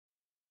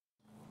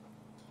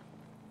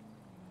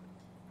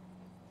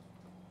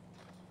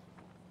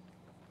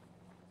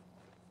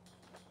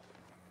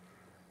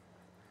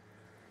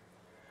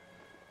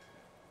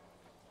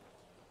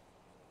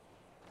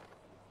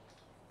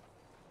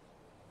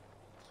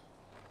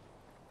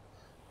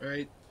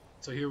Alright,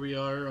 so here we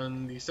are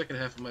on the second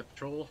half of my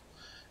patrol.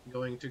 I'm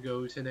going to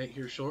go 10-8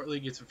 here shortly,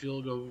 get some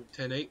fuel, go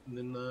 10-8, and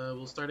then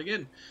we'll start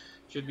again.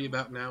 Should be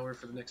about an hour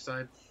for the next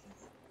side.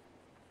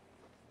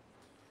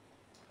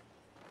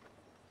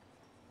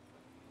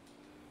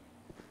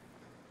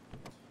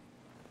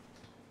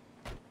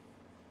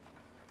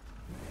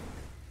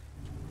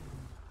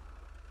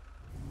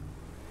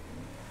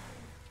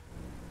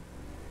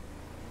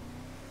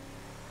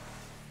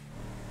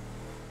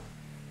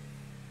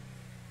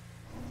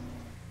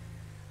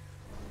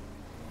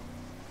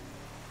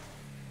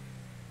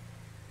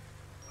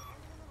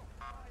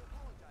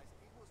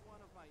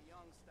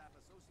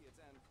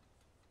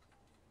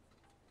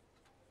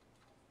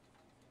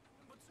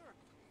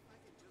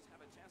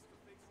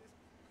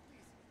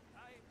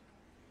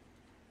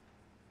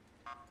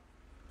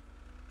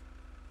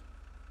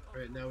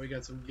 Alright, now we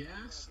got some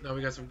gas.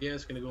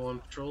 Gonna go on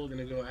patrol,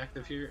 gonna go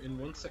active here in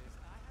 1 second.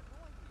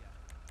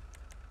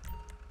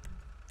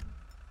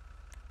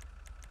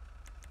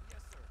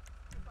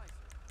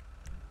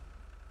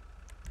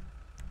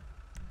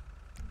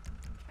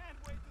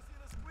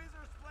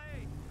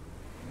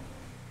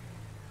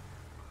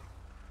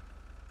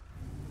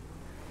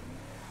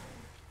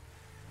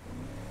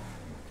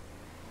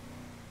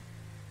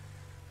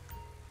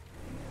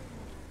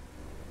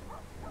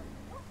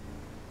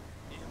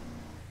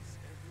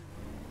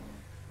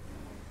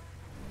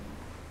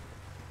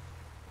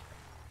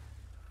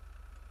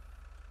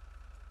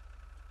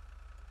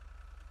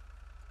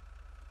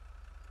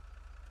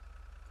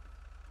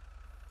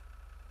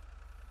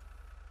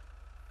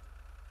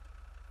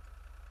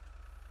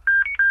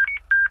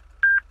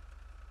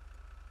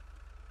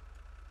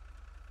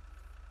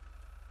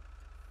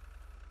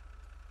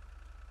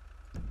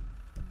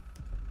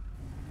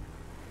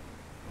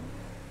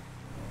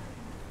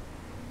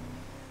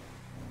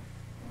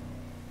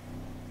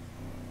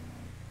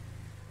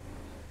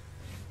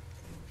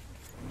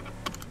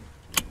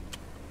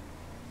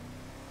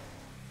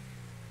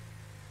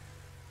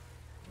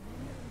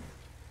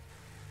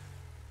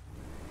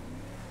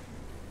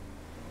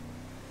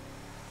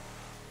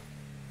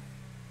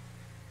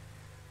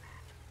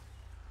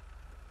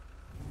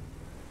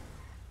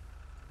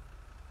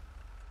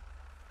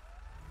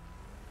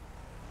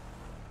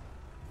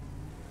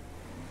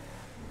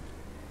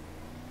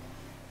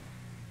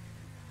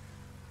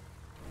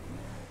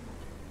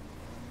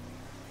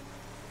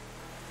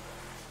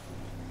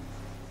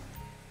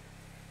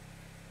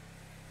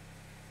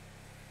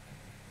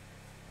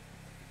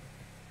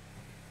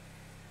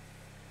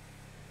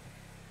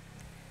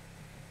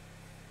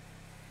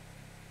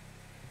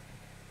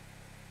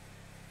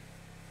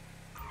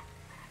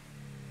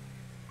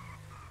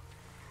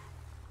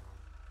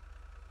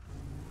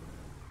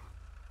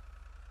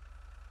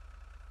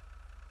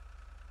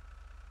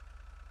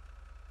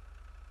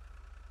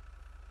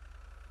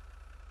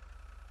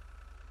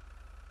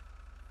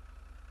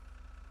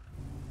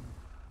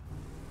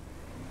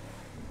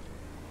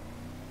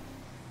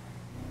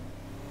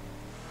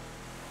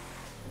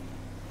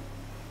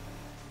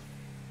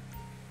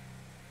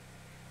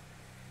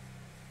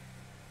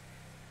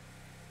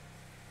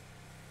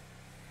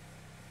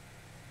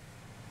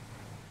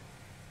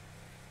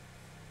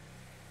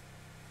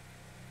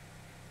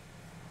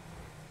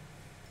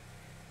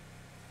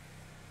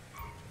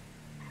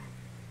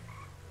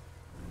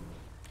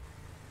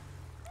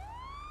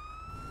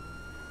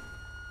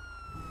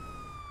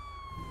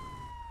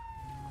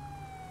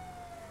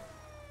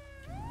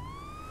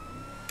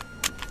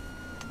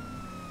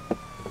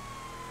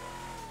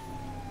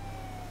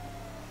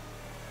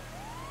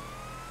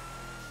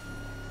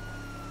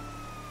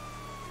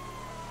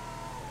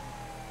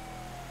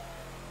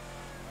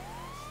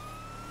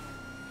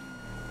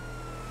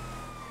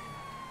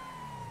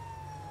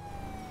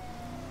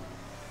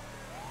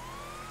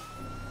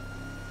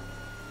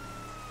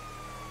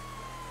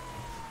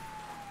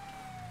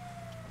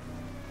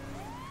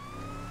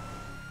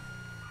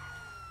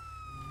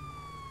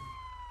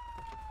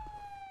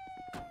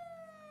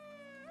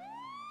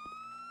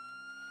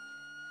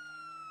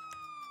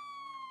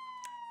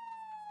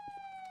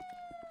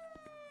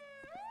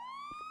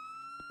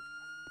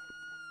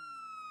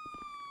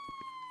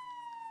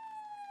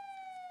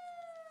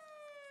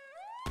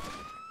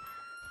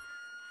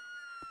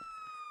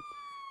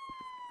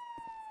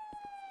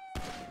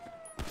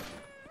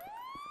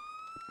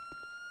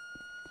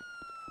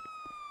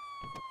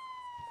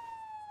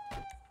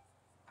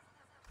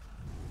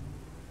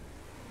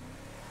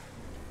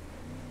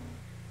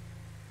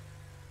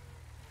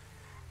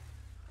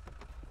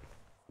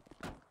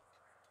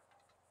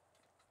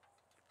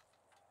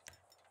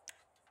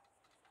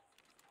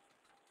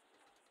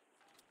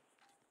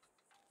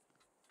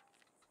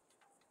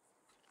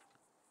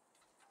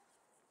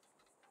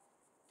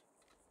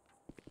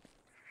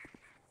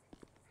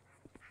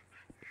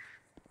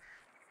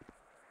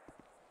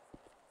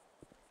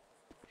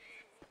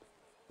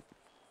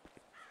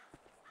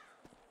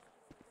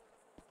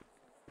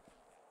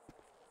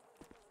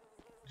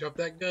 Drop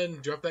that gun,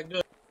 drop that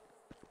gun.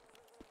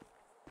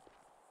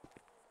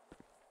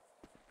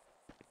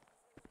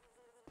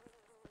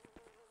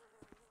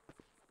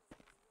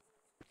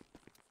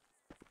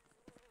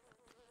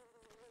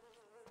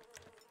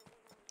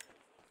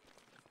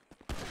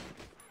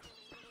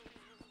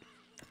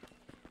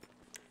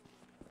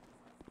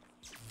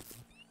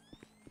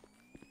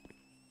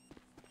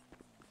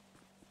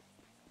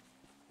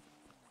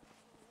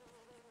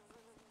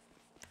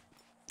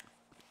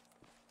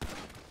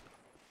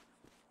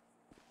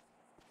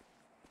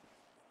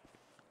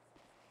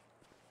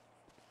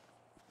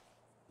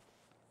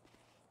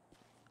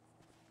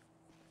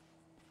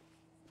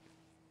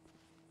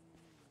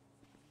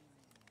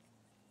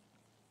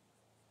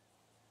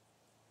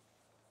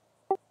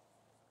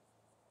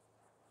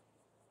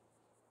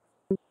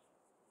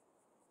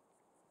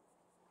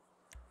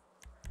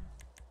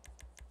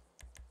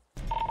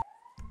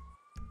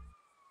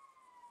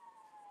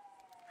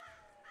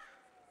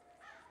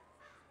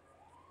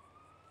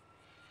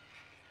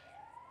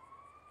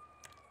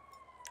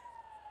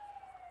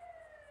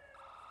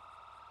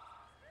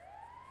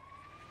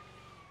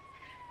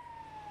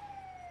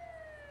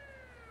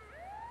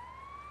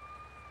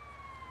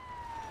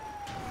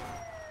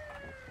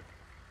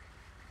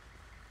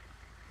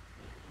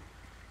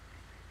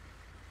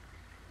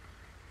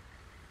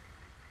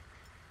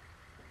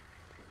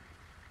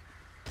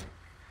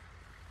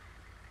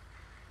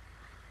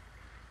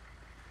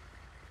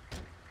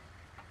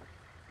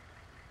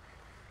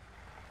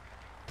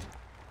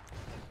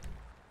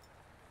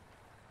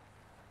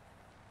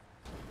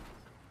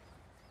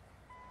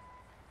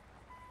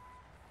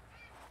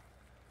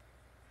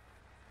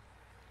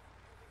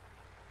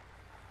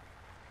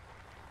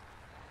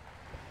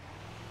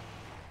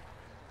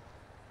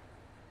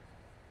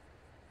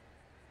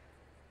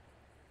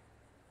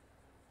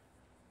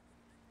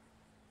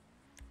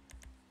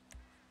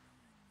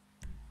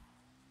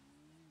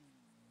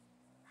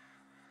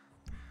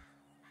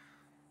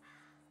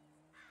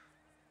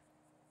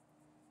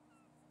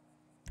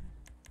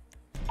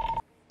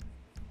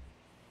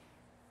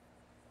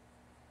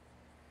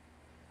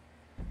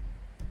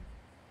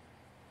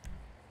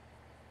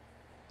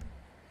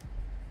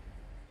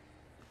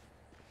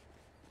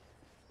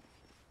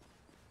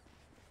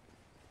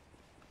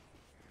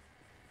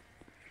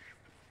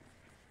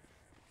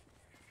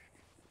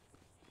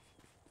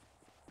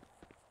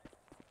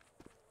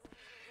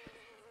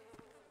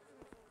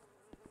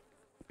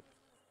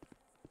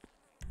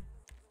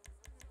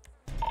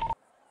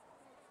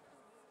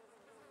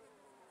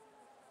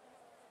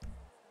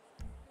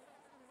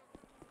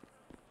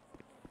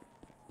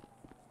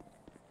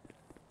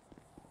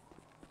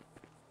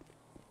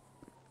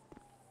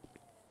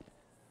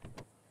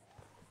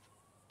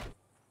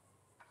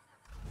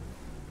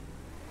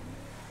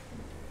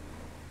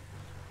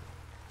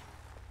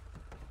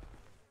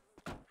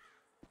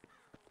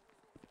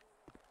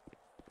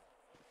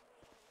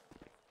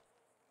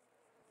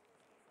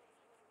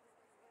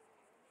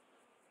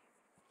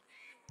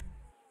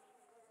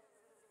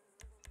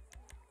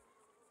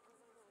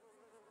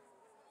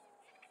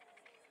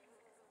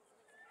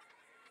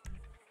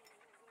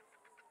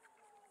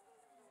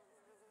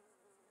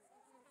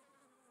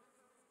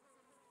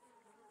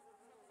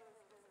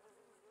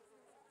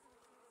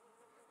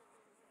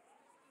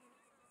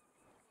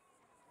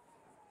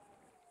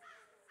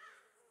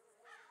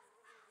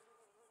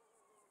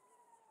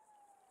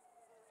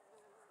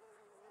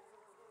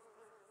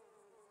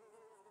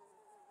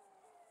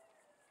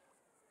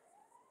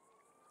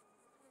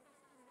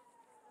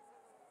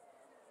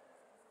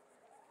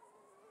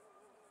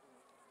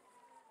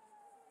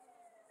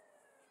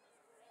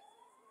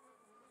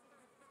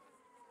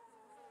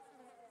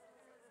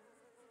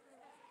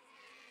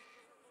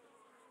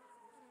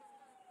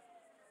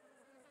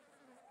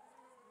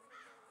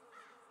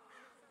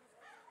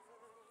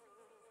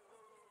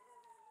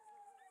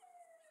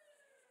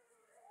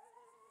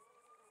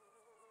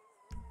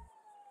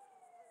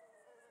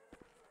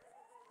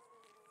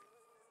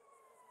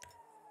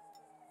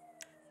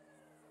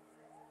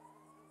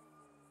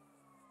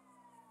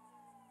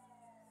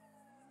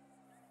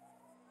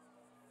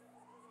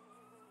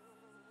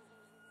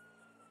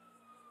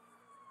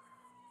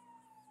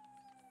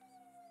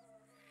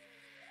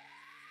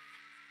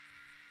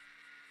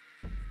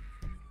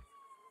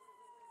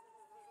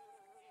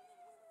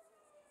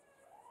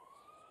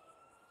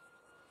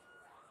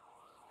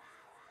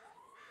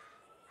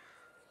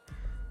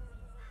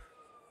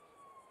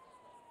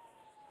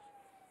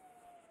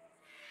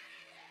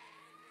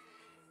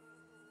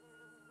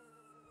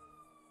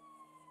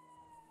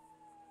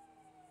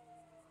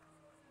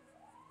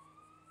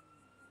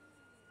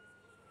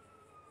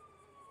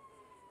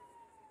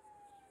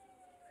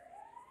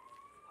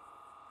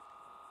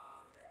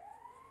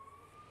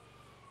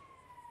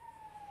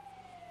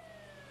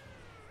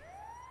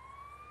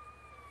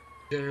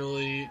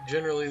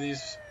 Generally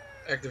these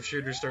active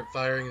shooters start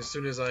firing as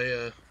soon as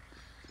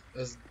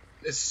as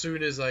as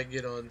soon as I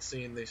get on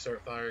scene. They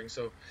start firing.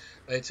 So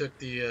I took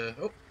the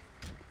oh.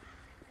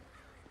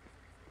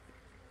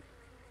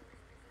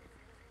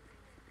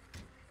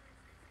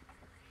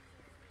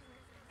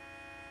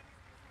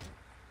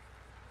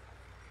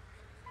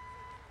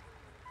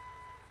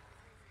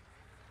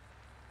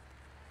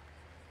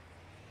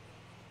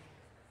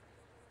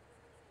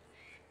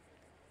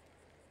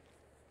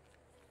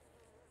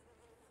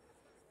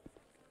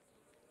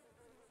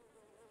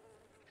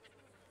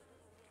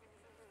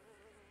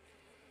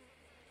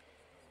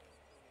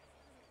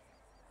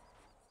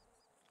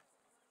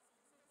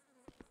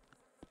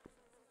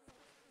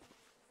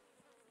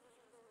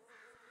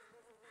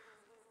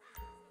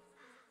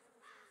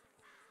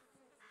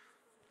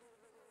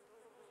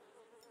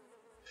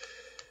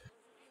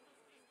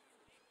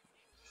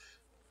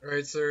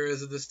 Alright, sir,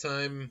 as of this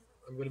time,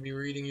 I'm going to be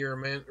reading your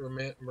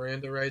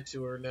Miranda rights.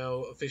 You are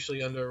now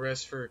officially under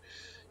arrest for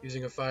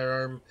using a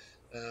firearm.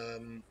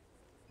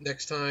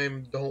 Next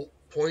time, don't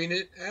point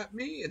it at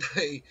me,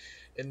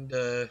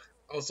 and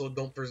also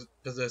don't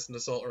possess an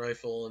assault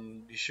rifle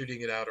and be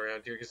shooting it out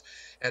around here, because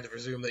I had to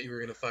presume that you were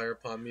going to fire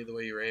upon me the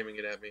way you were aiming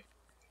it at me.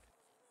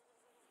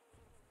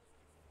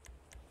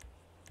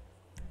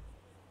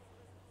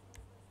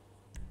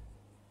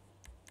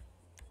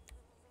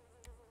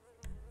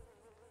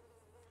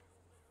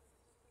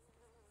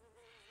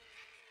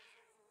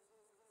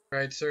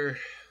 Alright, sir,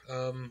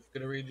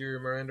 gonna read your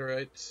Miranda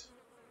rights.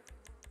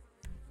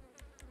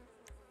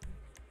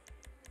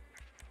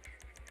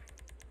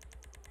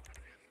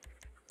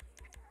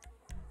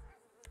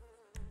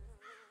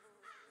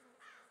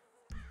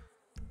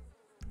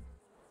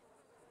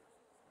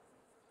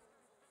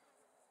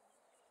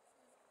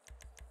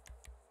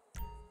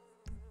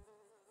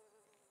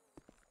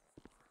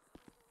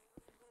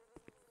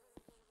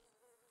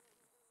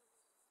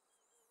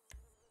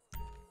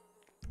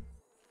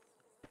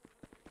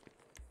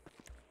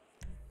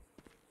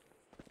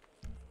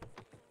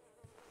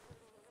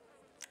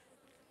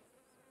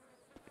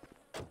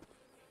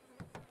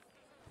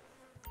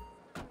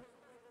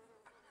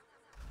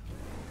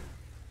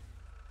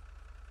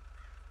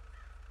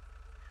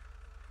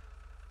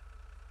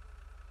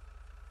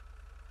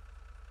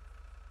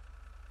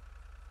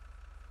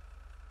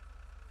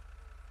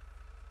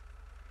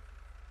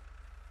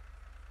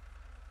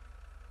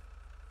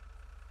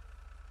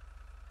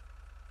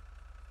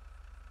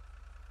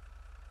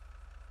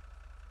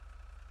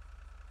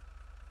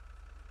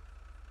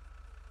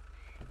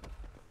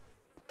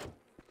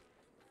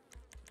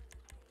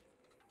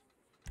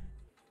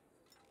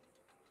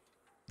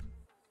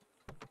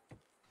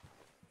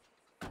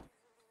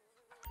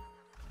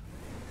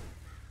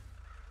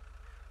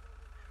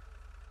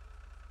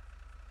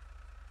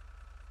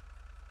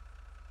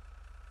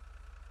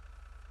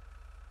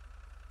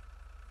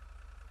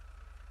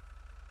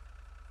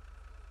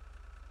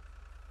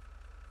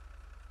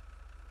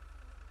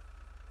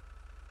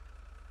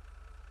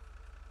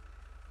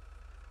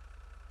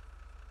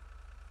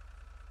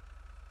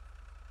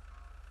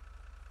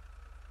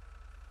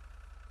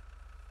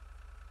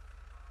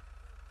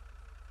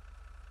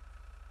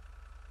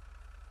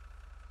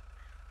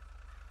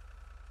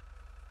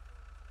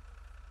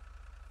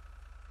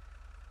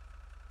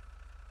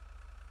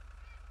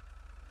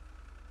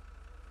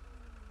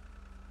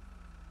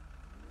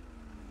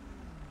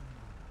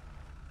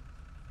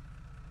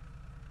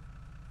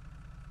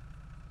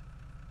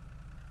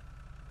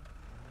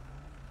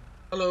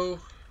 Hello.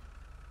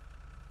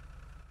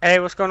 Hey,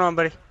 what's going on,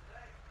 buddy?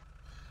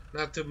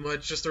 Not too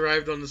much, just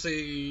arrived on the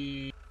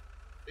scene.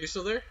 Are you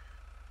still there?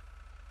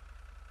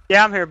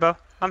 Yeah, I'm here, Bo.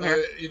 I'm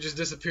here. You just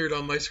disappeared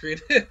on my screen.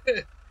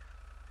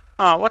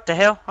 Oh, what the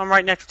hell? I'm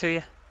right next to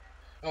you.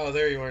 Oh,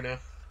 there you are now.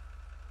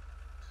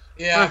 Huh.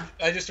 Yeah,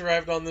 I just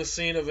arrived on the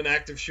scene of an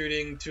active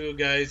shooting. Two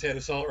guys had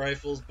assault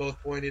rifles,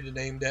 both pointed and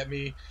aimed at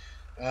me.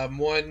 I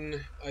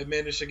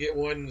managed to get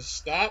one to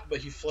stop, but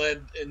he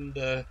fled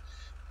and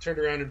turned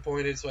around and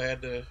pointed, so I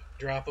had to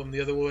drop him.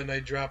 The other one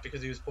I dropped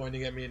because he was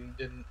pointing at me and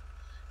didn't.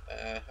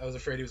 I was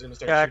afraid he was going to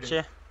start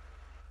shooting. Gotcha.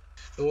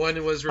 The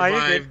one was Oh, you're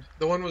good. revived.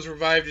 The one was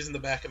revived is in the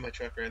back of my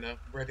truck right now. I'm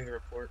writing the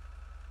report.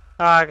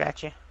 Oh, I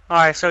got you.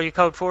 Alright, so you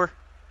code 4?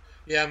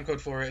 Yeah, I'm code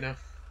 4 right now.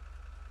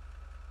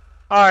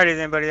 Alrighty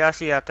then, buddy. I'll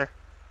see you out there.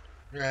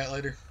 All right,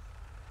 later.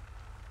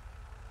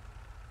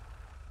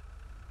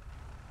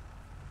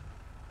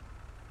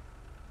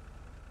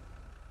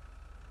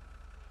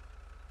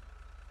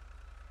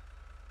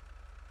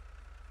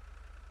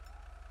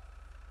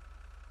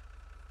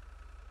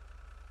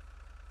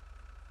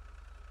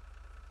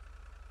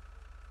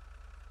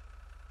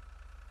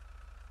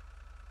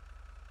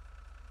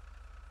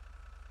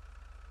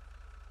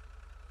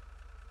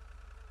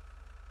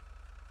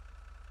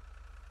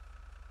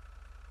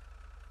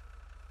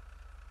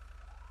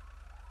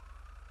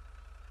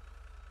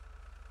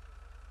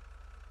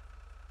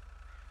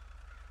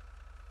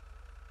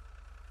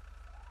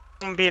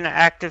 I'm going to be in an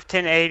active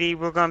 1080.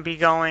 We're going to be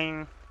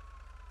going...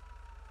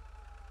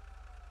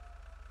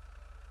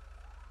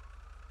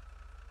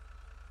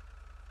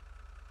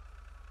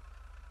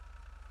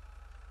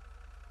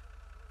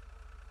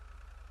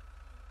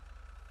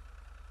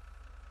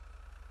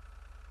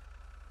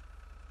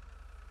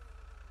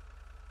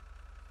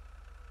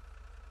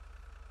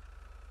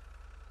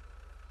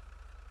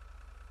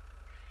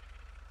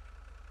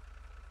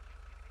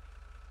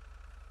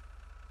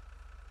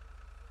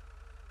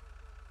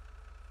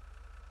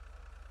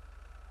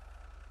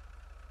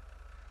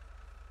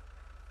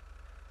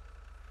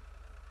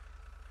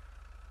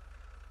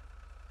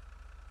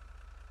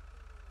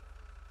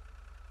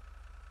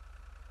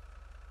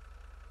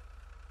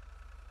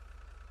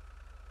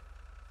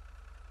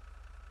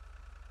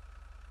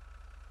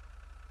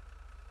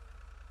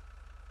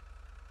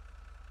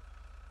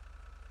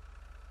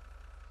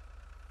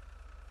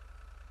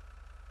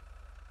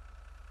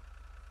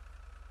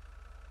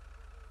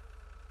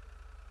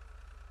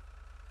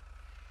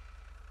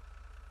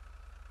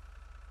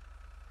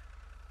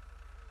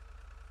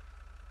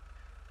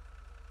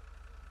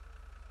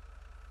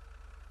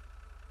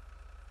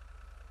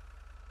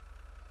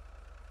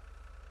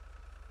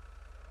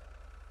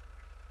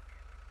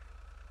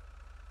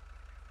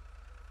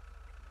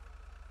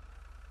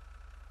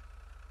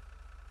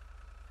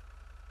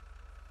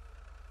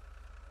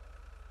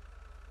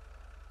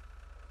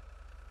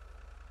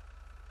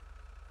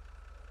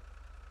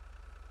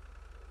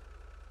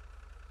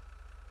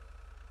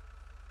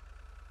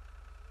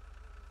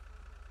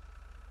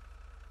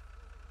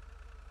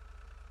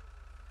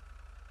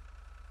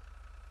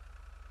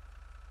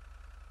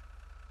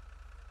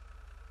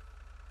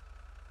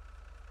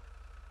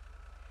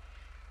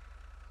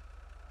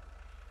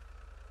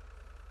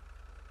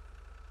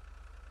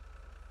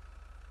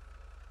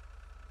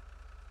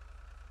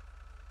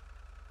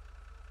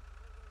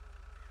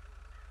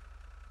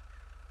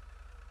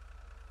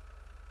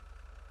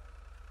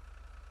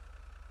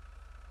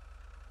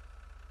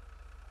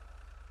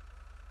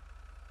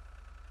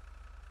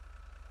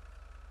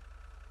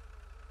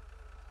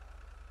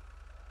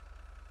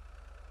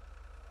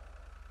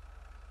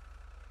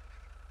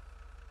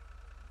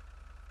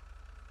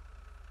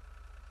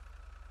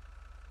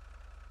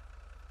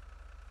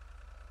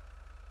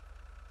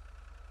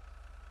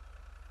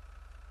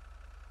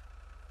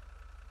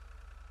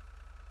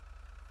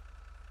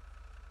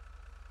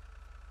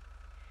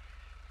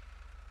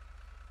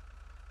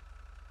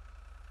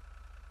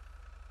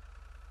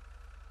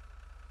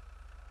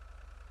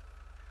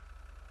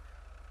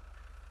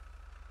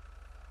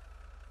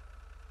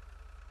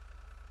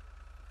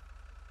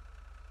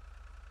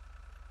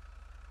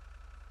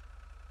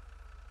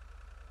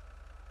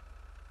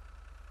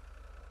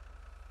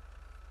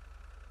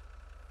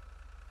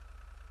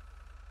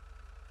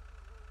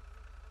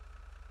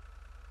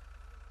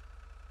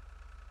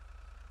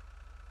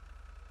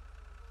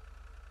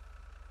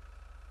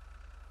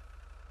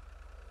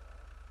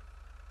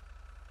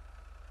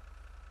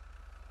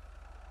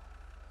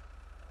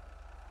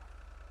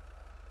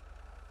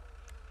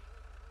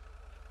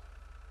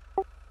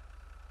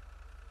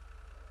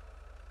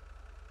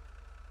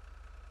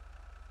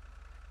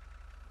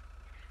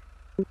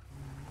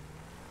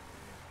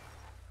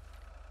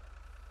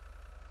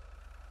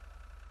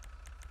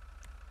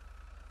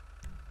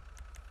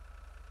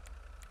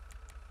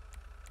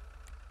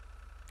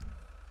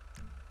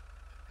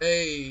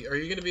 Hey, are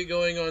you going to be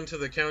going on to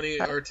the county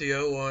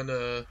RTO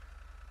on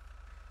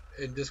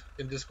in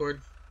Discord?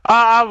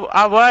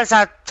 I was.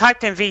 I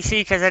typed in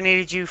VC because I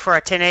needed you for a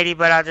 1080,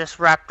 but I just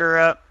wrapped her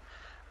up.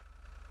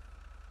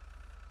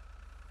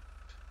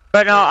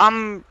 But no,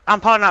 Alright.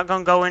 I'm probably not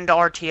gonna go into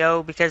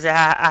RTO because I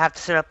have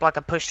to set up like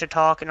a push to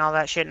talk and all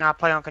that shit, and I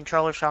play on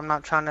controller, so I'm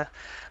not trying to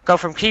go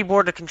from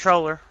keyboard to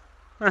controller.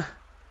 Alright,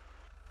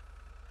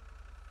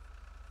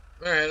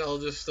 I'll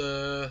just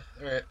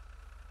alright.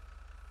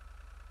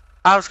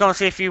 I was gonna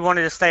see if you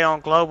wanted to stay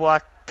on global.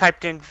 I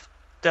typed in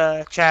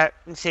the chat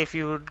and see if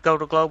you would go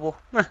to global,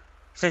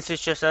 since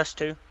it's just us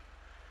two.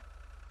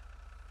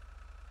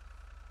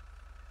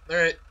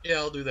 Alright, yeah,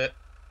 I'll do that.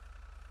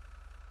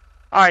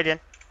 Alright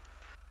then.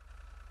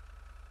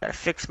 Gotta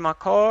fix my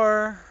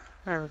car.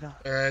 There we go.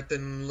 Alright,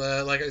 then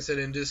like I said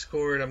in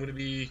Discord, I'm going to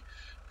be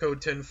code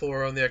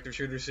 10-4 on the active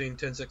shooter scene,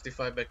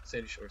 1065 back to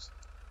Sandy Shores.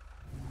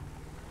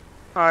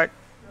 Alright,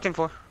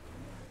 10-4.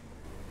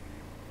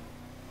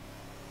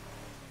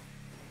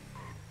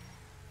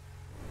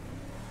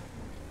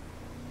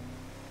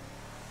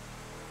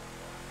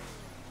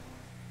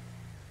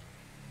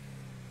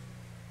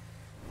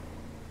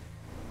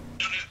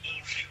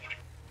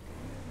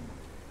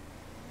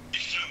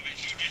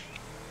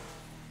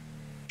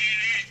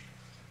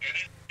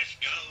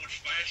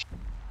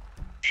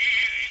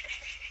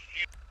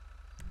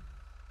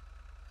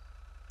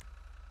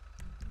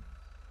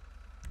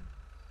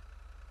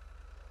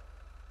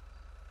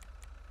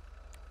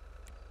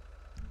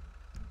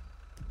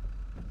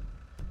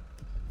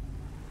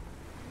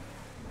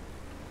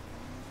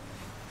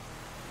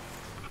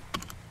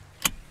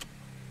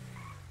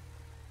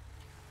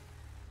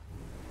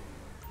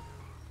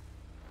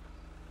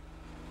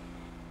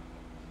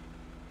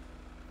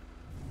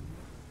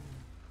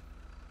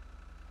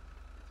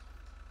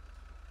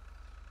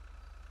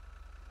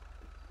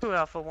 Two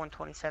Alpha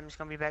 127 is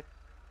gonna be back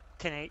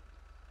 10-8.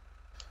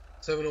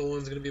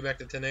 701's going to be back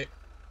to 10-8.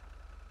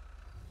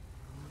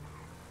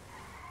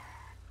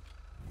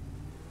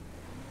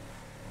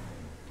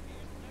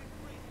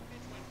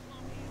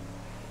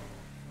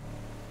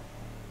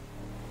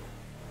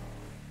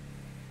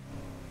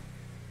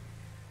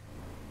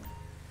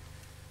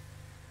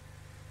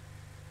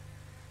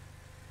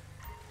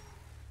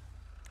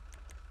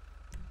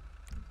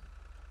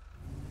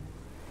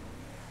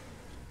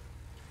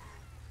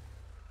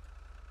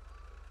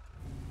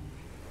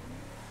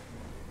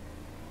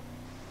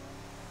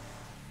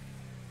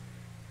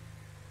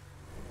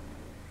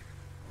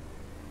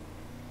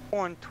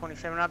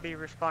 .127, I'll be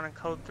responding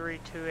code 3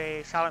 to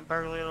a silent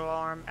burglary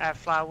alarm at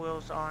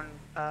Flywheels on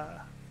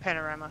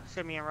Panorama.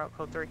 Send me en route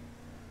code 3.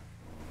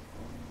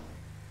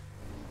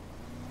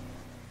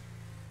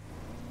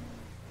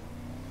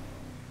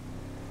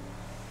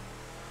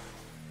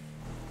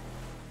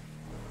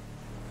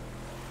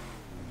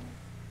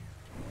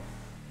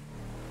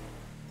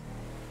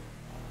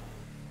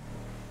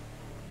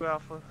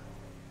 Alpha.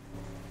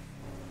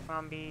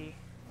 I'll be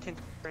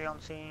 10-3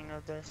 on scene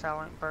of the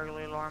silent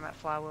burglary alarm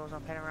at Flywheels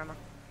on Panorama.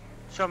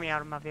 Show me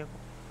out of my vehicle.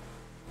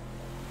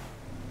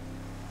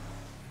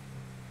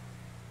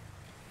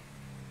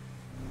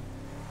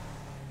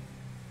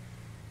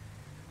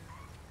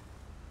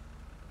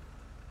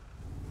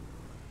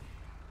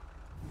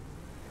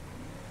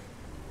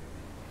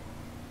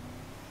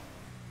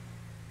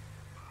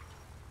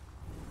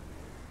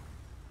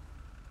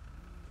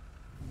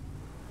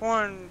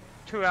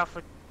 Two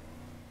Alpha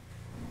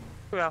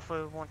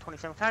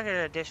 127. Can I get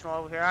an additional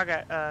over here? I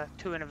got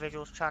two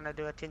individuals trying to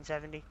do a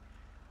 1070.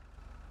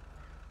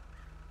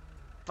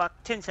 Fuck,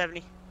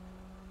 1070.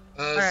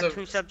 I got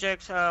two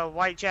subjects,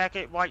 white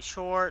jacket, white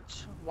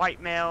shorts,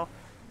 white male.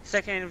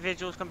 Second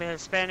individual is going to be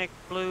Hispanic,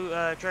 blue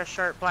dress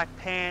shirt, black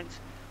pants.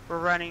 We're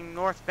running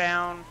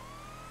northbound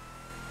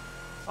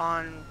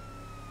on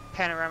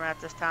Panorama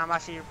at this time. I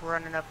see you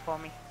running up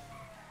on me.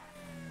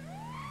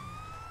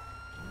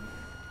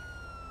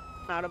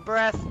 I'm out of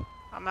breath.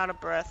 I'm out of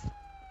breath.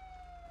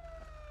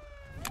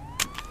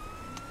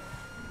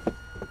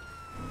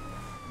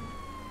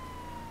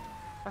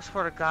 I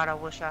swear to God, I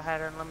wish I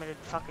had unlimited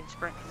fucking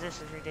sprint, because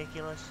this is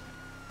ridiculous.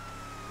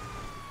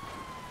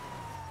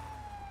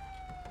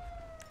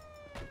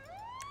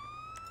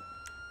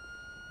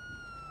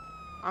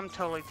 I'm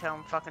totally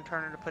telling fucking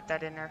Turner to put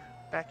that in there,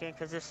 back in,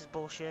 because this is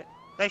bullshit.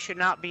 They should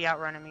not be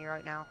outrunning me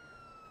right now.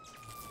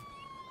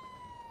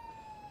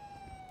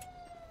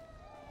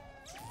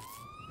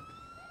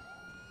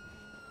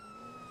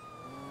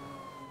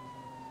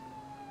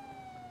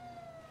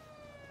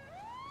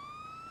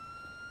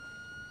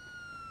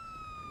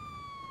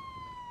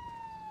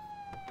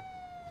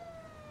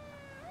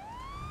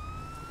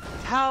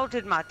 How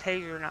did my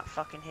taser not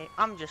fucking hit?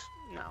 I'm just,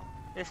 no,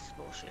 this is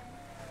bullshit.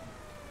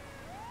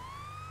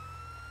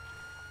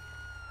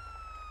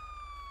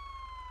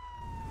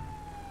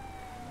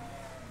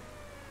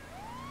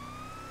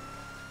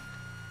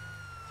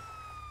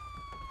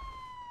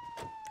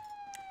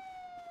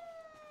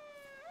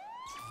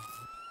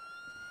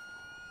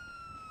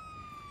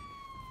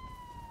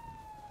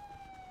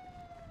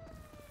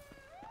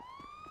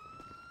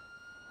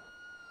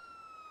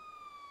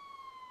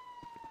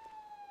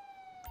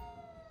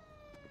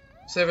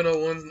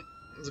 701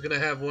 is gonna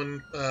have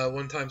one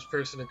times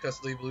person in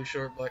custody, blue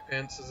short, black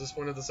pants. Is this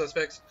one of the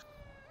suspects?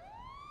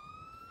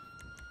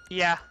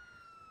 Yeah.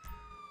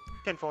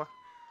 10-4.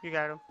 You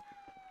got him.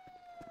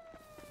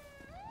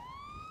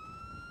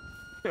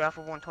 2 Alpha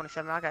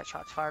 127. I got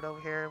shots fired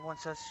over here.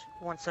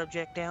 One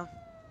subject down.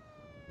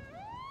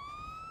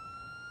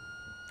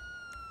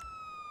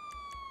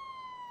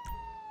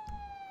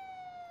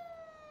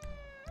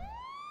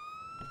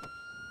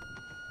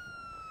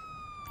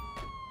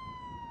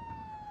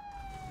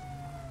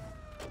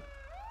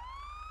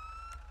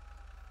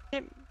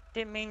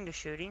 Didn't mean to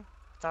shoot him.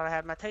 Thought I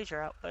had my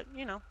taser out, but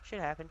you know,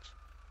 shit happens.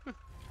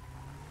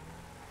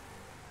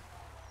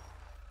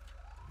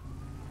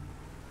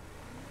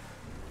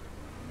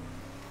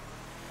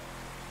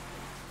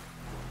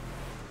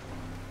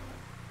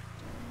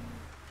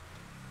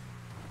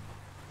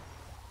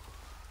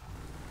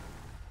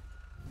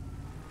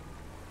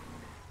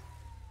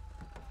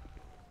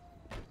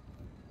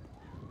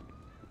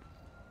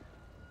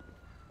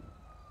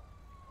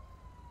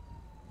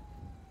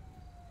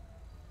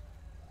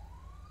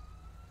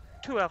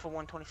 2 Alpha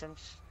 127.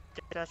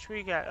 Dutch,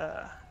 we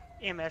got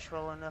MS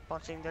rolling up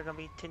on scene. They're gonna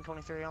be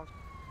 1023 on.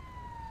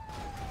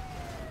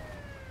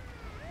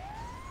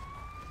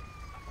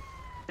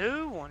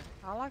 New one.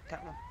 I like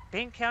that one.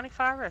 Benton County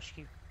Fire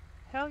Rescue.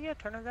 Hell yeah,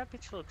 turning that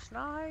bitch looks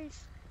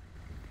nice.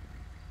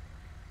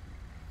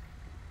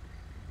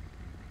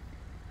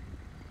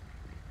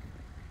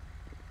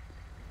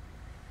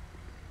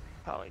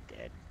 Probably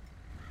dead.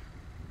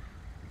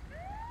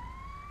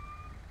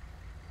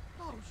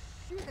 Oh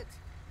shit!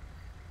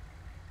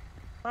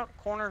 Oh,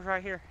 corner's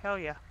right here. Hell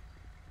yeah.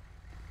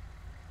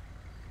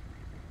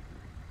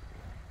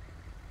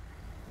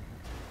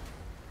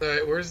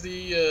 Alright, where's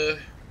the,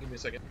 give me a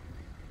second.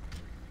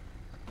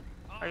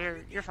 Oh,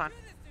 you're fine.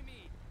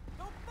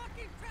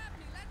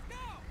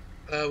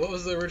 What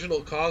was the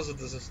original cause of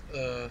this,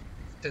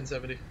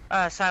 1070?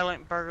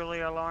 Silent burglary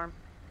alarm.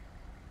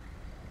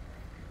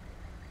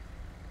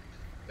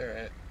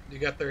 Alright. You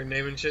got their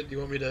name and shit? Do you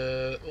want me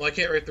to... Well, I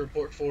can't write the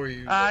report for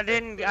you. I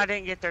didn't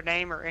get their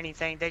name or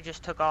anything. They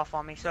just took off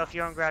on me. So if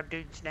you want to grab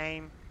dude's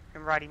name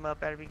and write him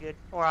up, that'd be good.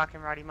 Or I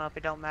can write him up.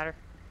 It don't matter.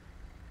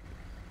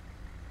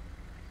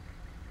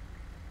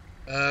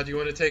 Do you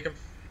want to take him?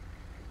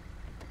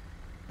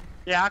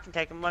 Yeah, I can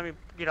take him. Let me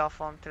get off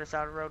on to the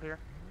side of the road here.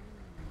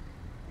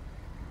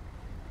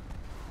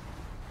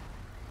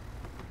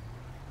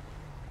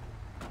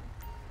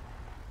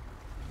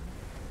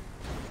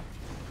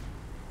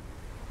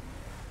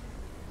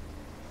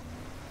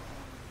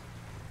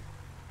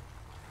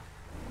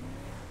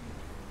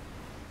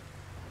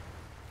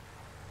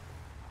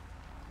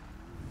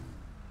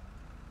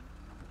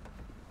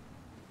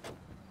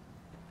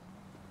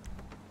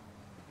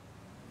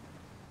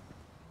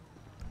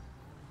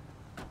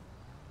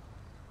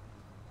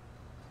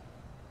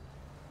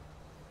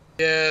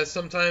 Yeah,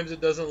 sometimes it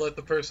doesn't let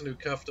the person who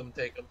cuffed him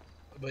take him.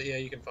 But yeah,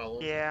 you can follow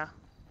him. Yeah.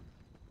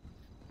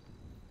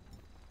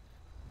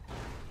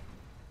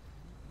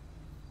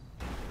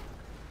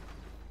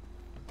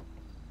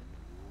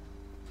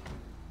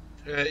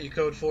 Alright, you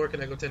code 4,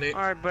 can I go 10-8?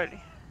 Alright,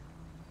 buddy.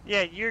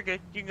 Yeah, you're good.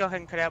 You can go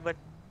ahead and cut out, but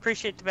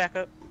appreciate the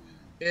backup.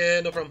 Yeah,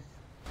 no problem.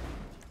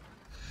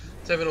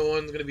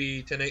 701 is gonna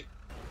be 10-8.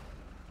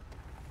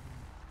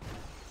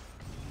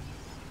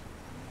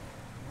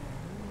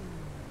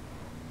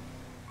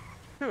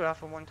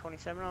 Alpha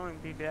 127. I'm gonna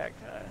be back.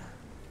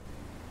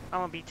 I'm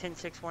gonna be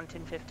 10-6,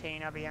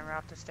 10-15. I'll be en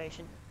route to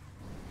station.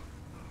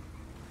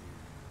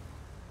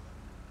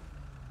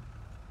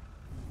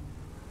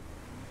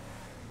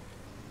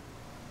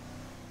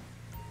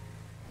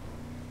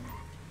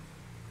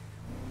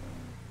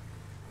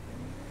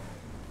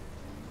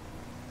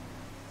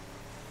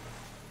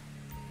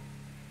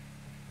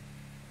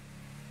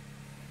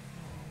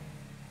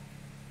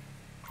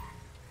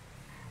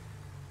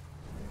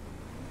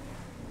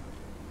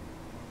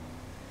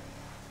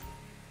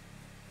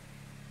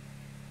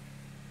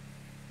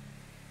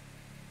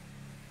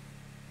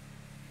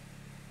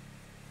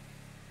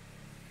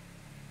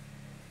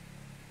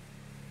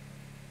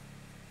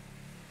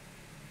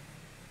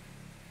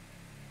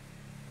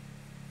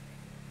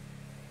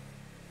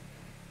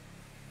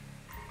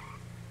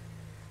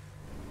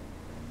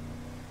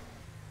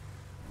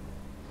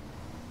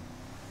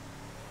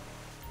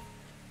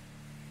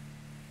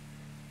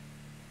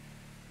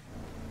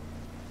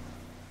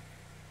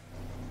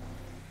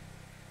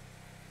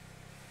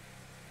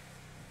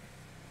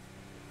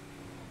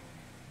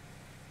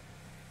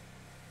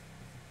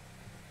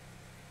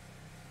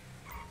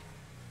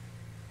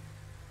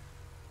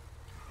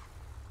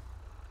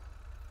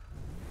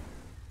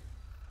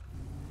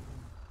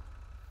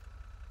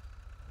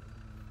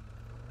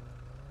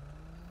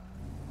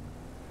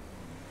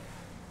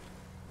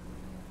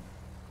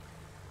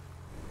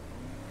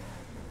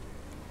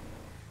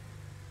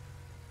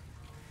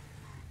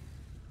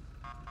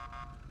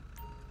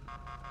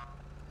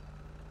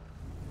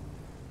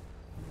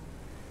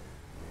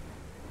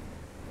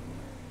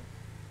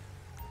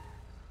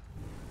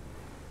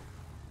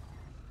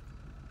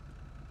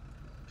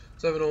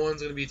 701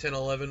 is going to be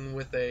 1011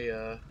 with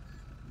a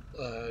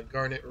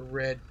garnet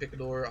red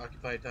picador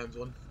occupied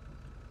 ×1.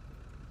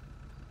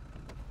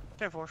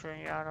 10-4 showing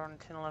you out on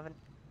 1011.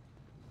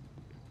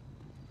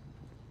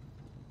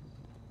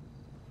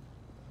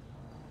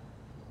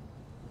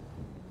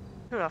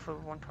 Two Alpha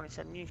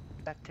 127, you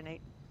back to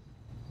Nate.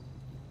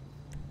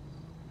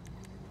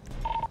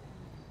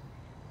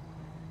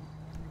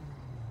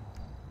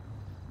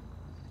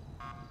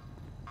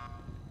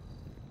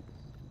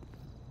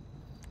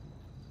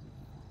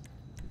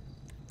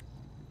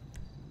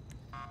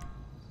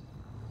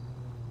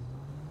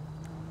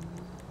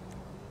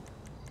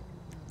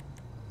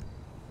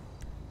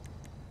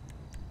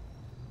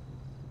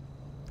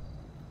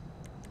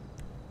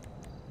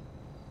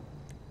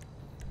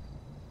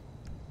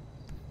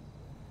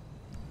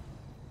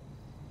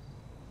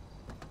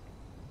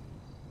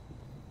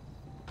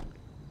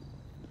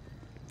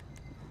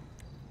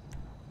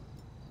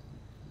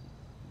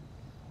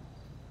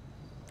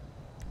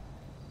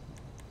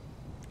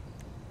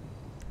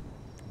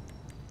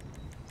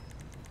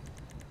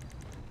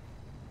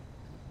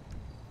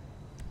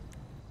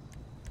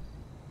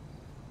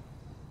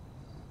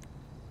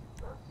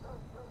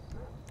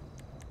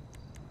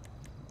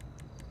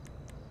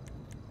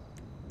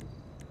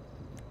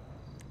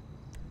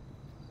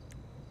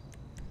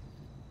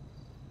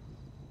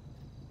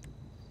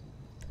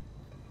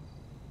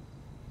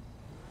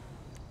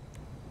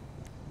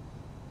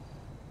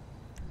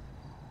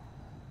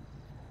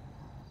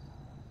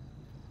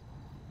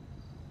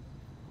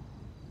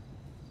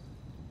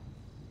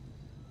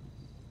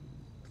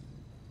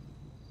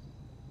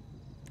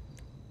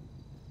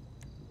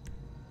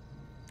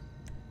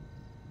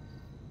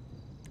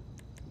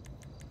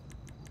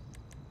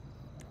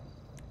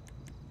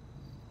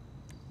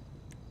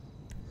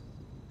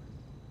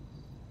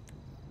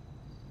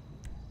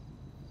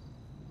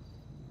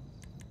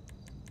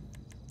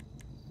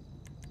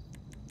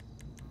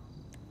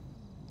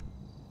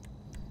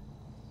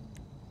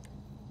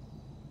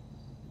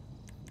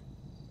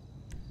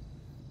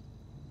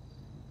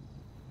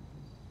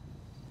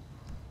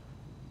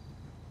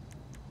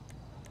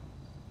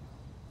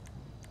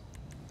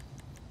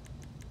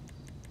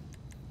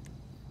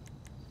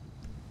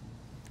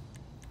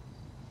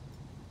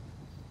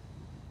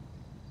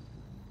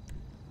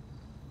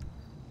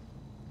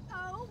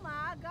 Oh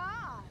my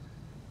God!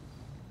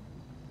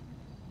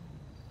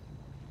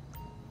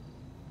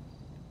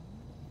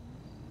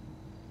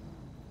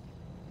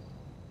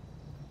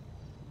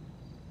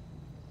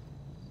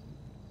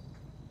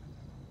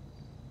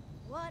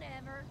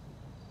 Whatever.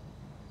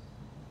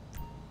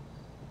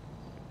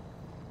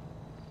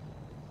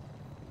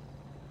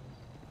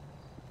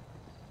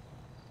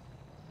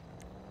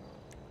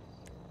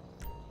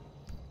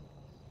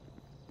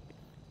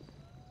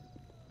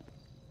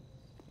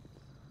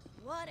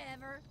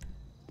 Whatever.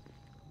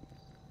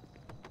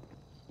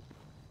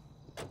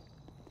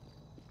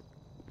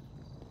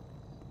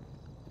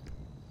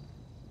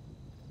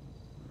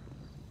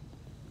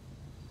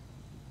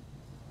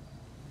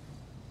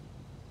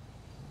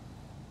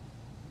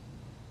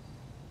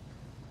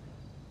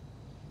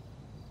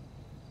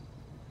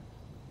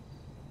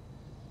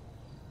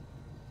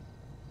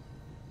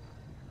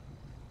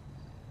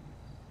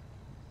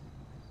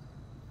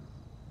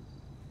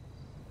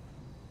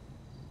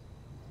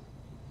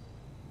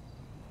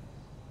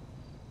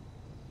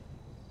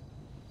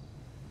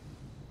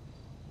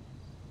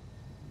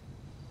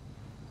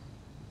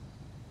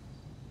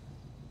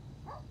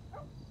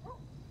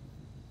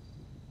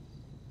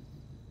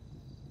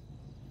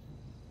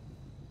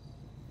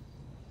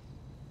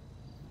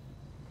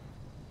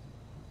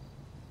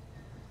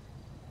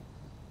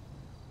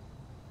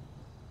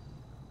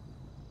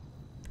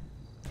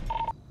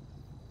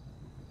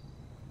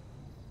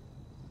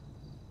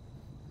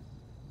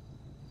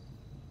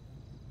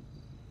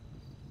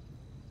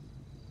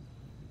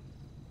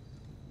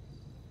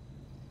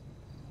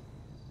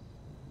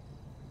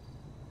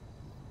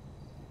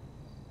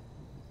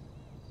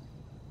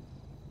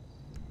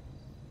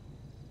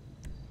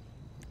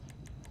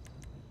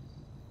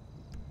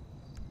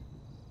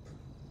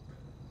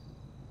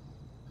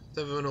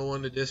 Seven oh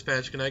one to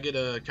dispatch. Can I get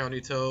a county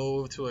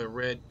tow to a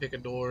red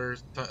picador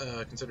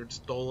considered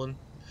stolen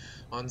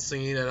on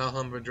scene at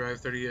Alhambra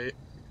Drive 38?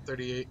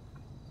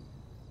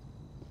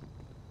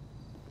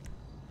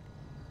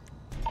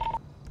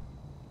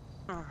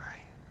 All right.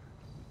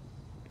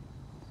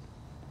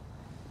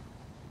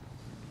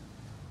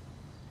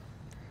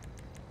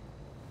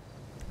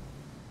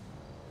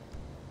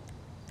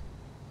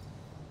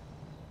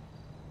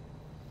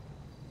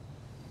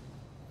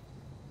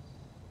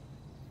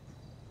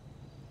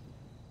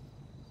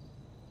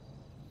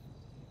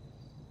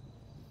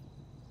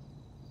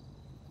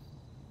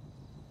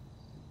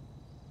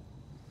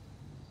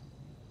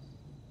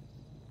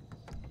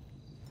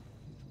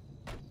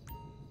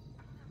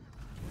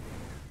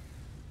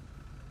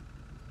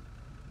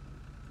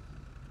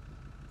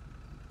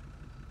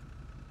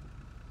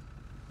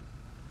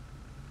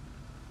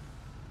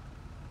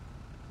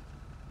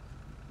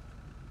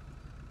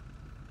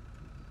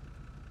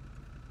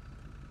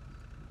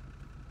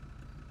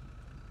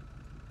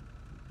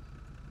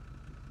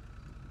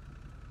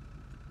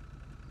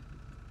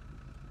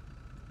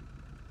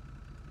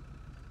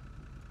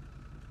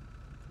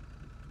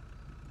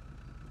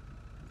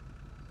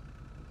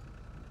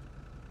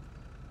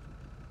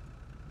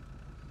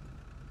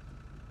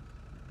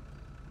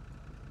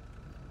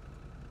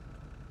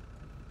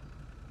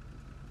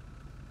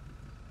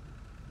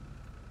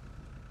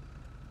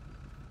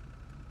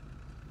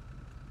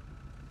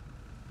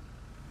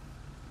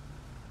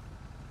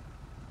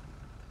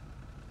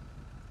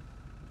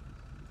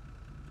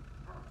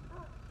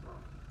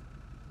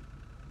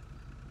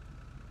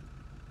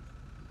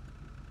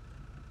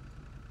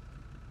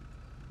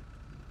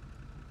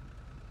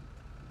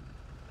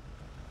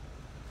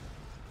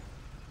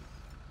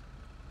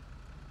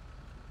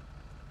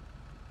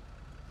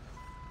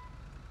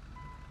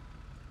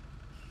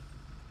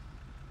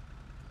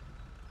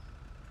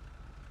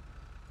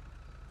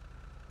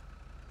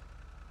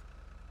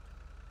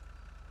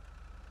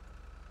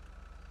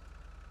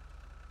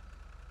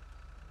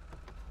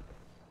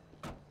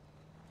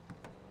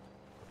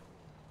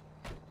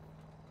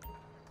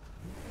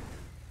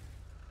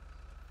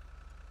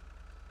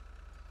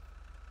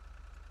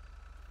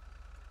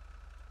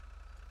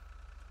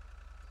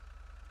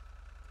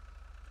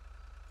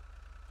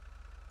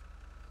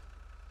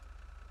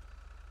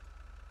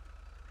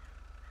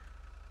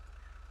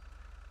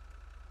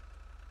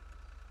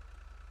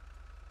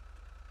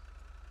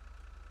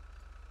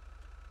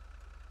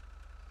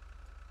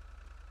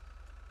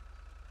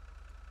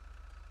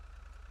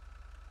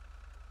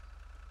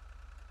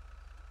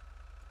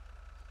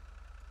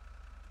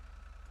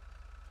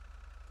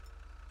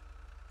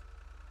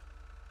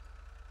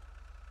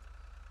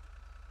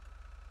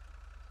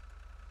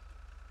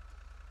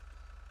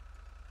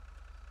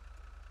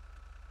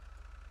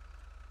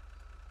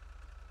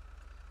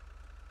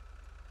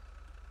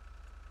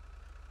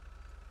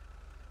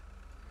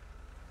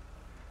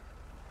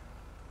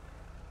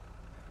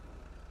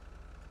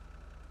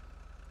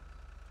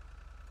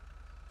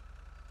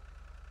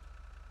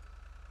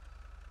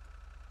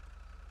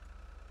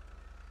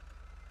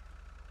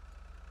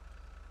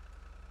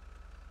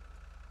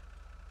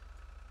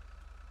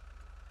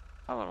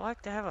 I would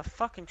like to have a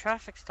fucking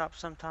traffic stop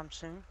sometime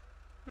soon.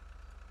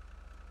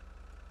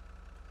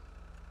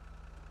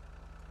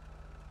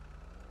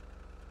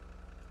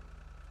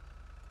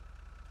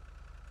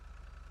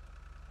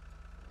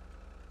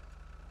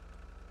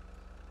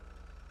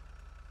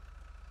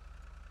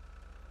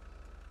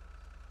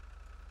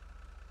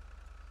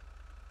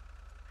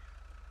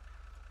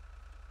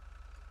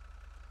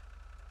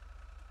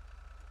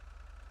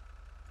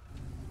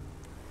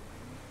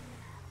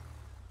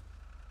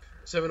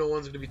 .701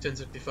 is going to be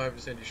 1065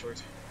 to Sandy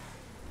Shores.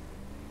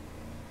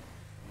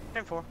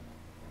 10-4.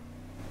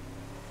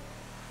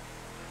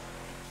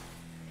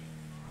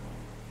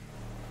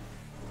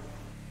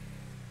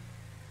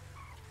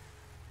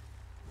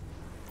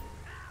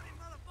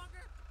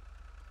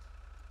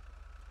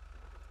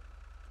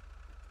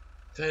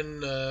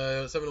 Ten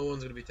 701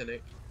 is going to be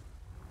 10-8.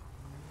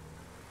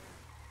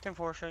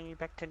 10-4, showing you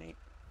back 10-8.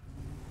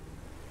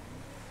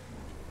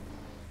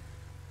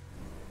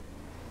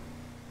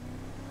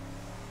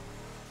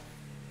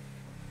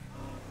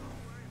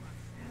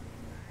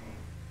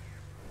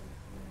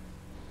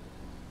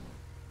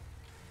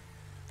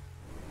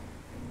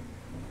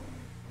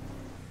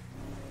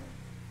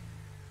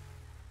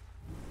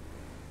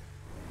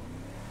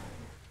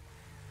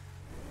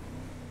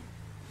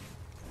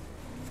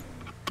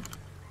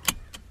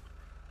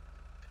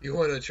 You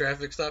want a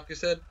traffic stop, you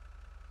said?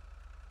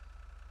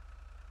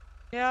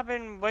 Yeah, I've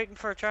been waiting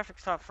for a traffic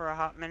stop for a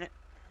hot minute.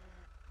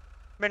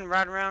 Been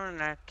riding around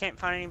and I can't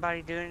find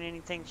anybody doing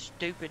anything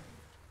stupid.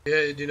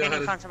 Yeah, do you know Can't how even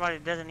to find somebody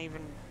that doesn't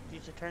even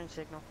use a turn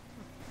signal.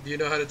 do you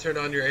know how to turn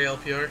on your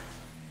ALPR?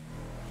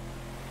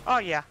 Oh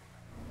yeah.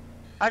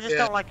 I just Yeah.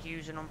 don't like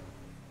using them.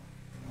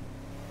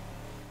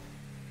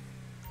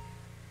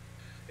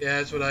 Yeah,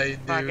 that's what I do.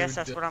 But I guess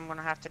that's what I'm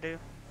gonna have to do.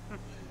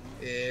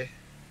 Yeah.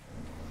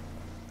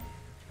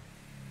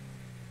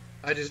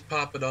 I just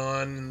pop it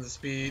on and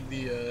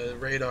the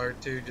radar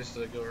too, just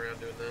to go around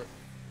doing that.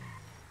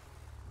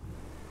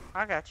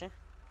 I got you.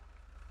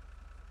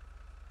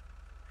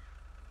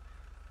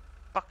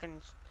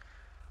 Fucking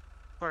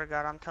swear to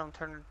God, I'm telling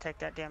Turner to take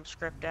that damn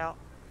script out.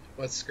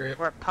 What script?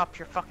 Where it pops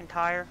your fucking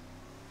tire.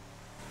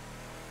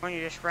 When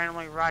you're just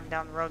randomly riding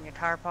down the road and your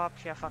tire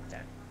pops, yeah, fuck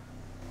that.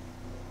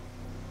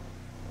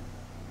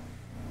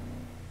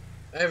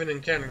 I haven't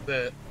encountered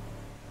that.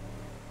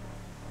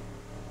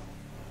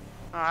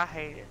 Oh, I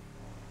hate it.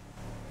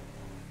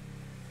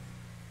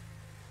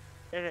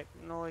 It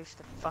annoys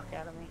the fuck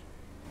out of me.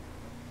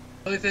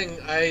 The only thing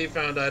I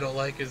found I don't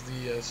like is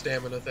the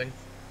stamina thing.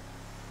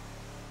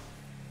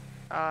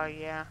 Oh,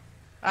 yeah.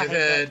 I hate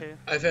that too.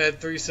 I've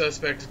had 3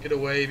 suspects get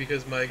away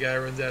because my guy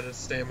runs out of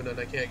stamina and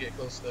I can't get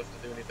close enough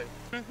to do anything.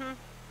 Mm-hmm.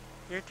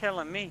 You're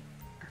telling me.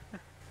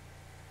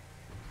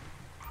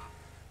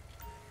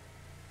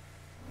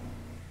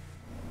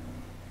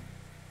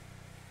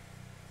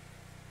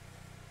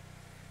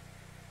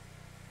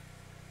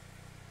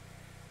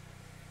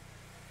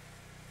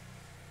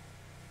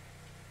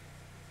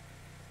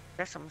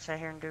 Guess I'm gonna sit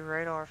here and do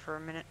radar for a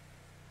minute.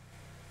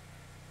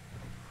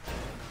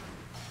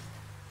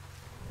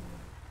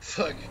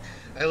 Fuck.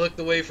 I looked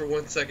away for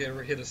 1 second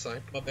and hit a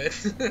sign. My bad.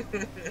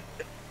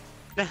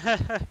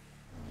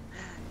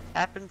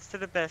 Happens to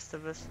the best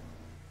of us.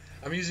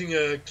 I'm using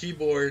a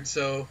keyboard,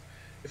 so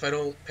if I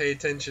don't pay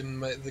attention,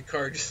 the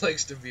car just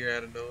likes to veer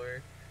out of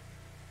nowhere.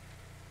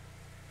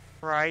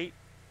 Right?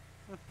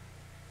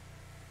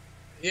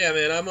 Yeah,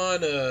 man, I'm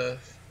on oh,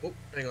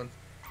 hang on.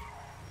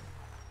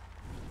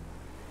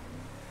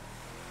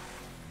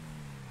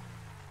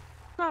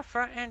 My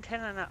front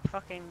antenna not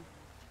fucking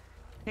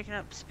picking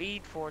up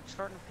speed for it. It's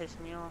starting to piss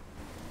me off.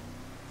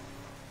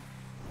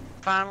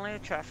 Finally, a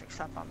traffic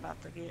stop I'm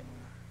about to get.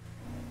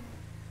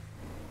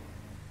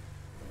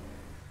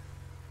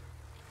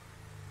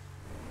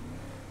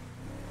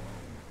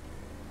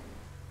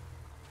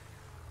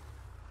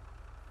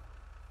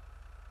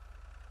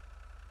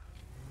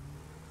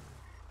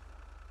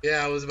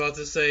 Yeah, I was about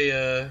to say,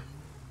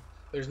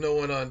 there's no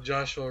one on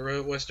Joshua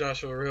Road, West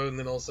Joshua Road, and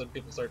then all of a sudden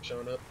people start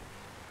showing up.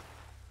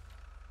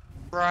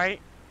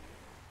 Right?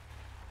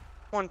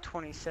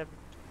 127.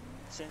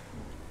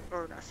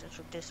 Or not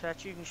Central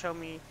Dispatch. You can show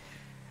me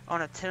on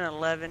a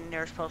 1011.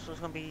 Nearest postal is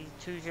going to be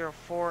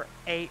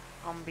 2048.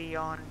 I'm going to be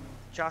on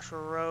Joshua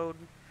Road,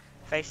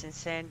 facing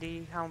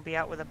Sandy. I'm going to be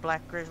out with a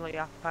black Grizzly,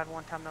 occupied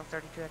one time, no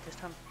 32 at this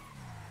time.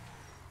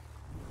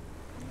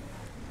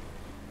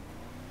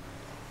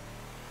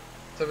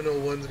 is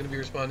going to be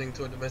responding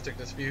to a domestic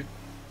dispute.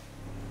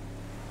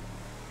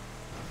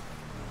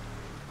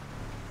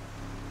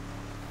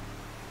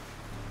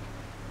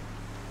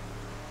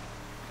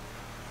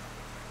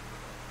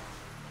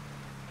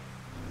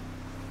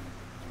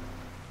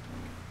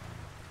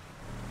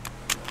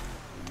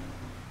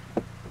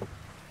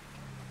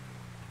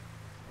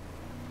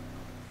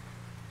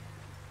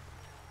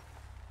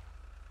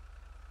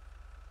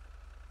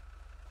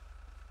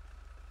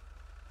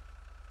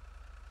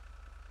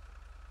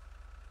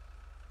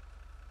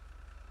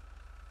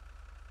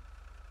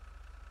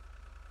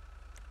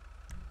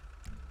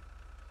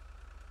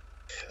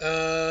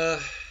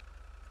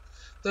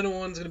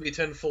 701's going to be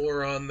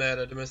 10-4 on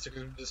that domestic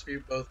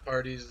dispute. Both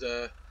parties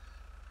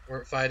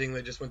weren't fighting.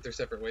 They just went their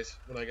separate ways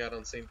when I got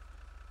on scene.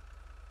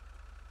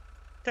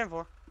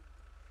 10-4.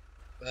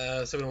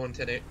 701,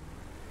 10-8.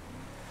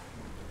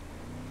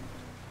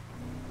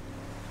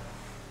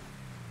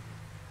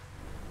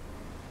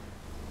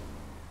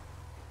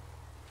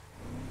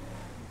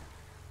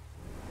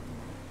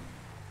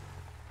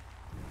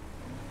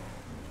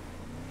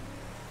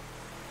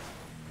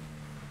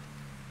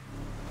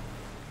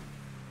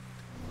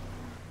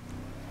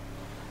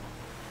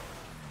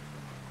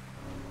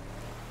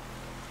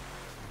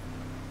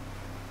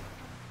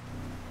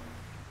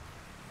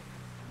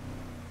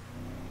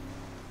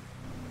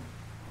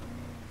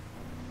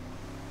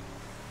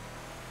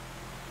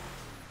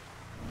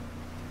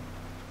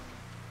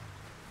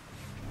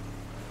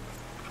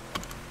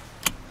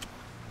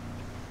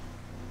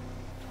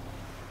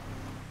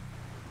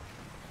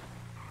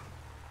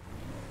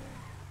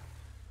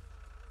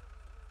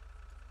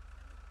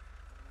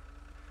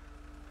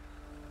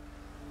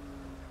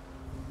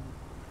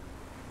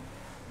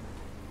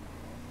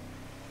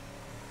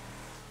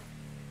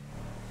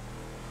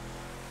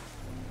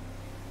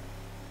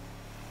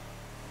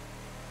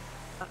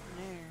 Nothing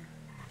there.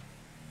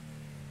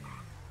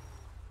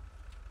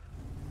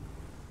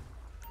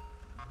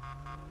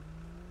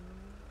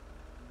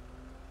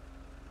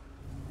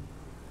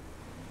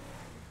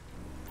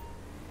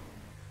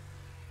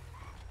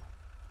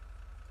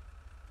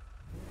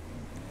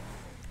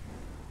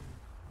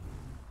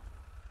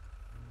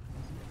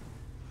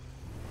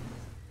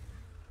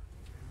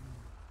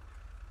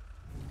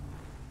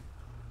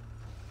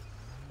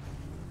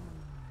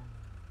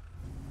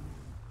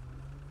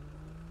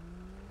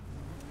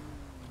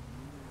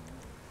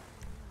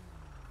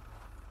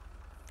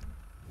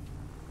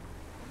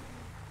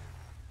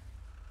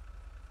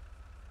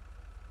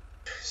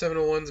 Seven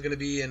oh one's going to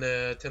be in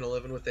a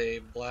 1011 with a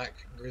black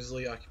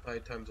Grizzly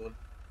occupied ×1.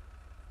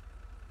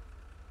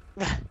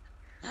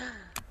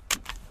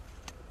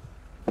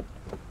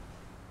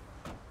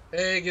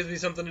 Hey, it gives me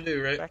something to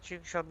do, right? Bet you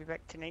shall be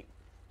back tonight,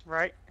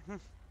 right?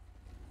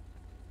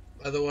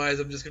 Otherwise,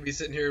 I'm just going to be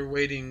sitting here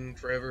waiting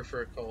forever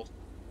for a call.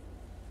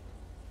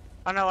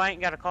 I know I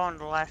ain't got a call in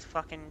the last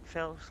fucking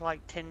feels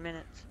like 10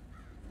 minutes.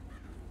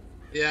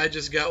 Yeah, I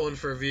just got one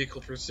for a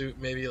vehicle pursuit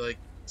maybe like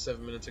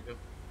 7 minutes ago.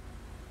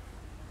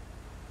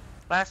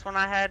 Last one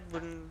I had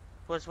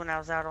was when I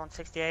was out on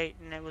 68,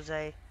 and it was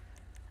a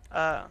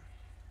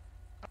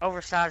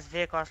oversized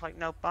vehicle. I was like,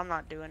 nope, I'm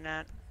not doing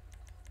that.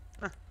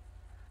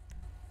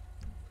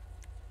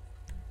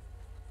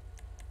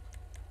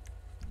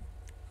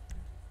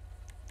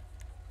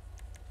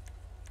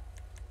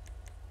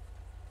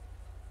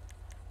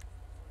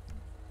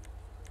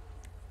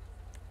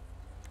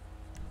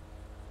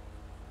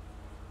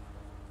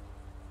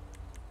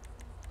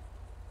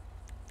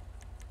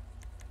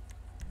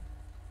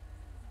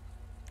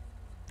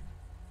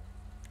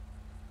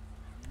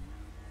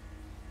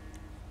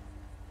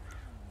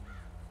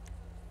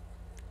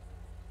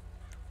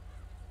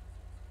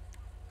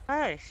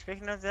 Hey,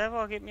 speaking of the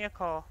devil, get me a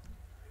call.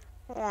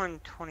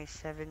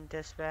 127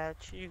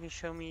 dispatch. You can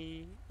show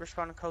me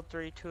responding code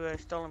 3 to a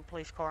stolen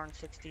police car on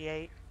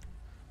 68.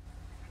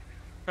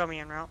 Show me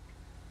en route.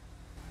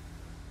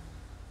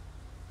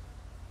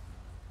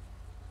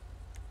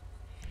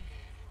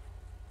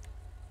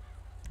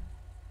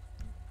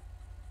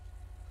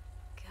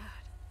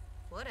 God,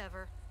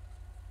 whatever.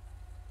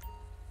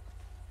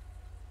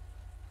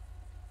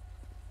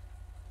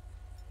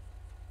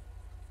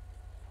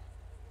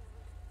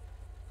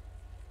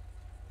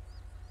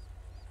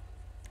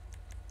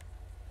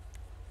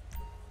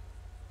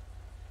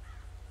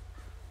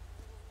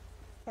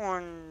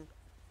 On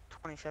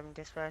 27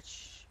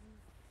 dispatch.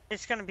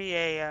 It's going to be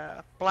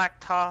a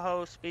black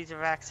Tahoe, speeds of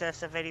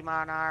access of 80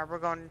 mile an hour. We're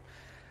going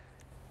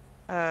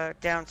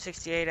down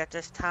 68 at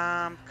this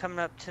time, coming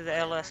up to the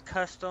LS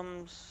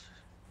Customs.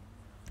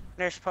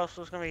 Nearest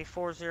postal is going to be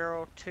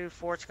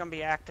 4024. It's going to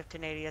be active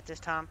 1080 at this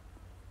time.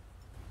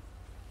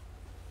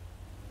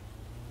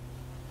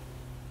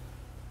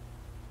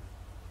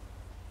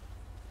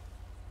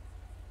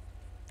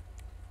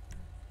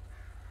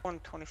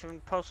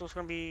 .127. Postal is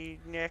going to be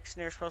next.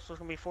 Nearest postal is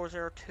going to be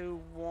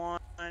 4021.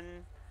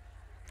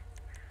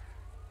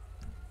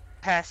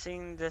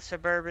 Passing the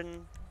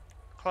suburban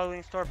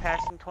clothing store,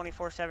 passing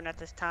 24/7 at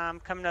this time.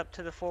 Coming up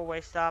to the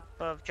four-way stop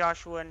of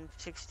Joshua and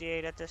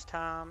 68 at this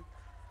time.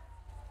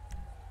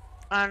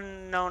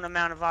 Unknown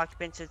amount of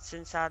occupants that's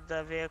inside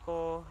the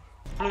vehicle.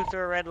 Blew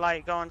through a red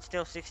light, going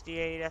still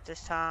 68 at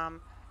this time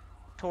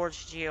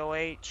towards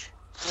GOH.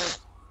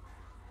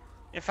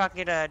 If I can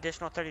get an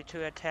additional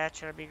 32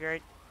 attached, that'd be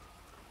great.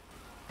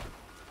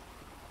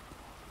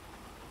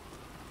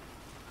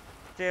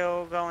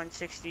 Still going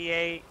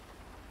 68.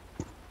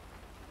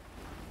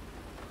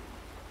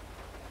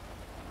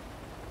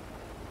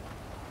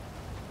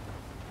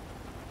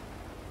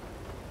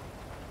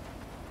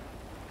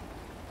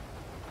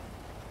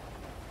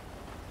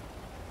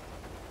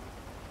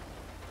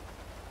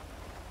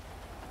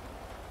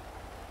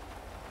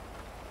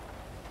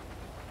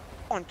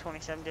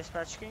 127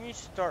 dispatch, can you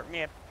start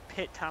me a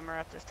pit timer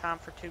at this time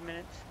for 2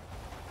 minutes?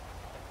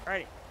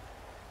 Alrighty.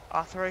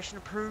 Authorization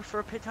approved for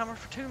a pit timer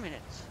for 2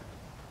 minutes.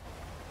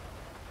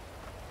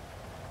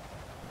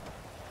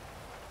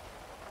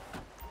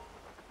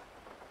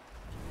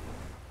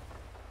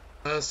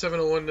 Uh,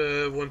 701 to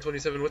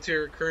 127. What's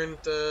your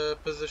current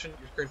position?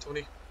 Your current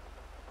 20?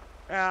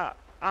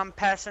 I'm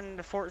passing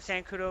the Fort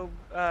Zancudo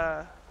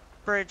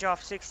bridge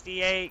off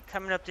 68,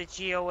 coming up to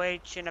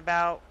GOH in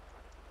about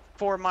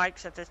 4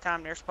 mics at this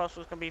time. Their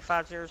postal is going to be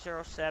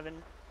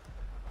 5007.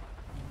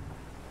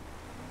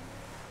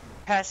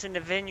 Passing the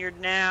vineyard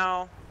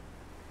now.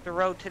 The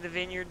road to the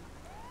vineyard.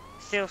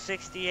 Still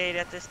 68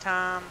 at this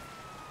time.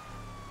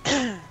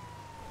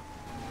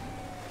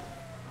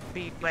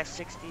 Be west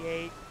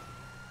 68.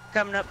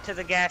 Coming up to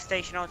the gas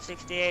station on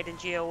 68 and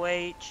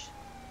GOH.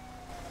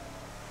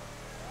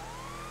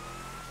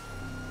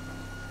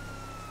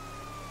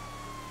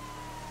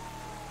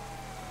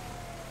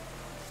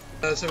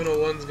 Uh,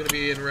 701 is going to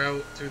be en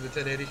route through the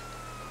 1080.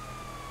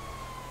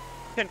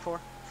 10-4,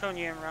 showing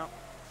you en route.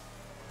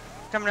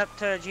 Coming up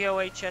to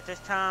GOH at this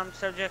time.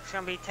 Subject's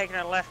going to be taking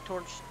a left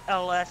towards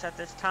LS at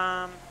this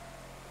time.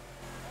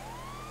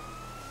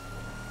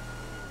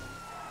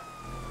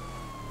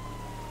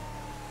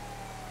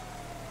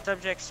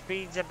 Subject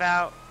speeds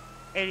about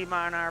 80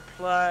 miles an hour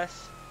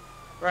plus.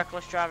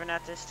 Reckless driving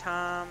at this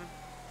time.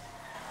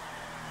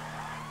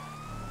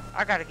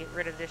 I gotta get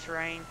rid of this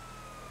rain.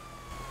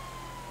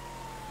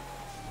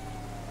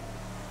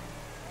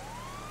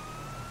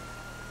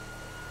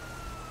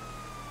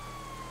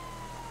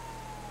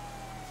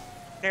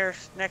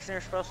 Next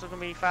nearest postal is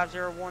going to be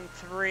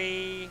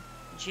 5013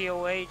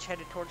 GOH,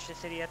 headed towards the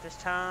city at this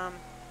time.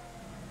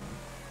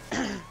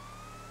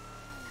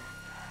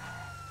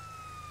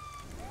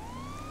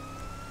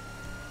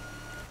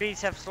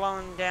 Speeds have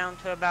slowed down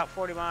to about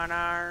 40 miles an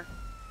hour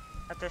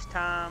at this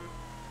time.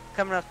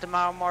 Coming up to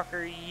mile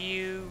marker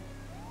U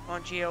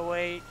on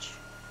GOH.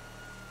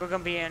 We're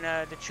going to be in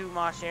the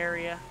Chumash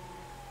area.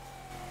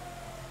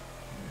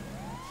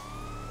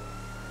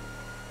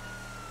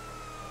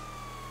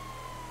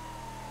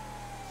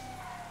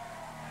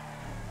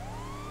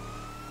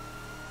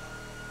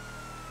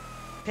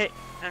 Pit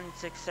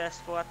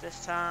unsuccessful at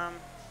this time.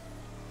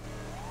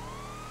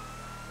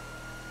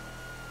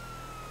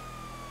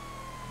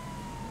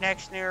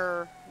 Next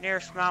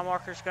nearest mile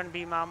marker is going to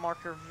be mile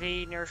marker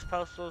V. Nearest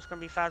postal is going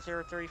to be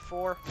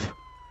 5034.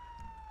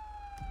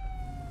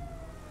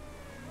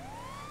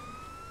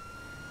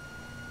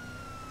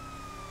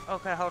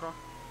 Okay, hold on.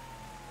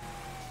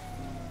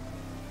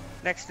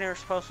 Next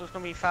nearest postal is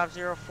going to be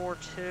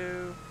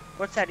 5042.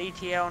 What's that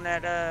ETA on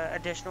that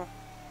additional?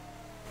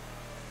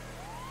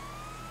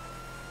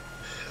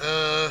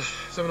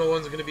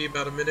 701 is going to be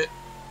about a minute.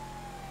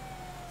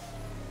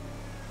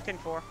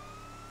 10-4.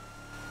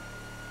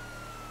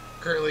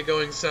 Currently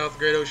going south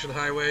Great Ocean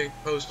Highway,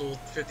 postal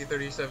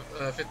 5013,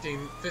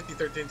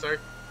 sorry.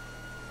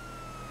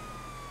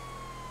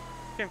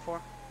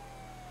 10-4.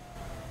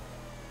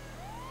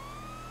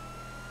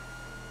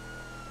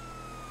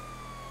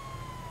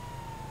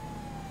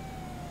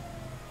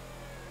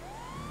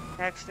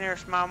 Next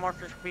nearest mile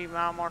marker is going to be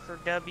mile marker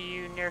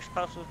W. Nearest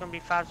postal is going to be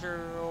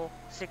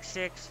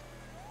 5066.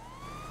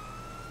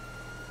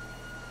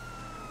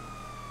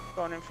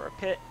 Going in for a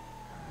pit.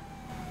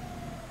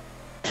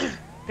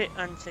 Pit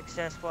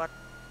unsuccessful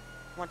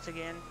once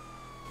again.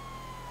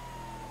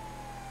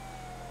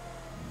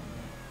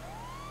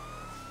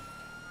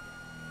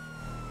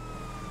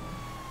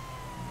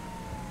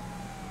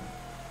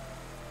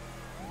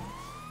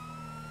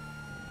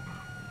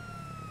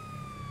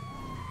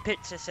 Pit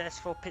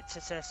successful, pit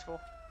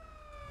successful.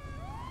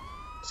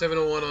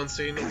 701 on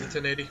scene at the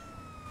 1080.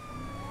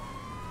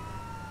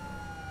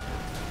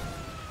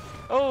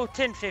 Oh,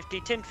 1050,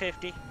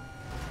 1050.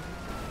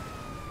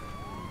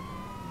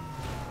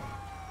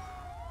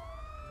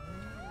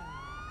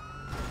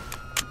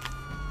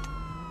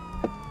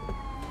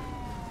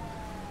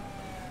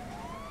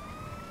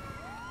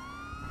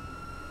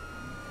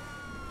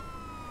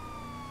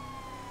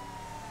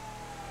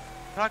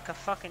 Like a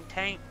fucking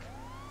tank.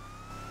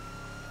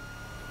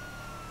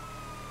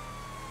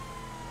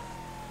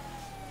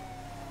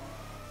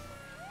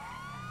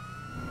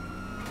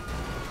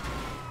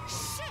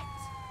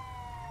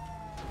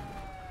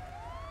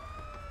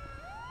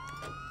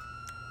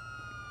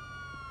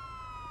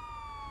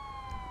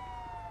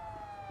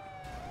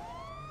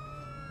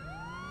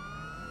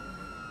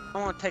 I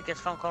want to take this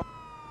phone call.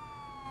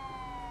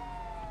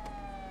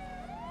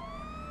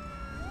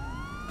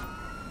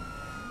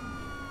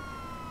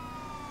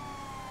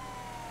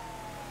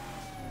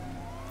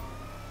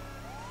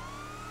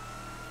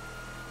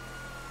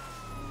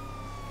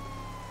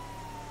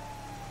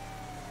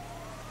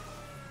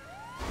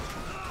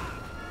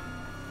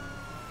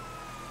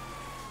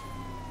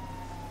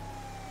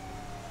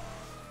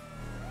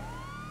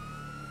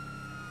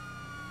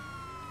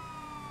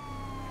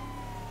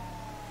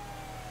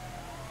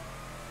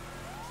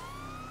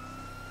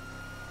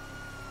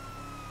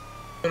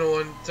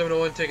 Seven oh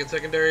one taking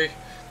secondary,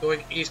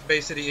 going east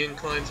Bay City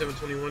incline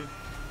 721.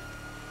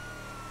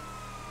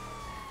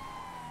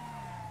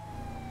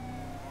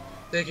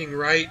 taking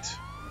right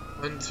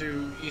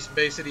onto East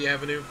Bay City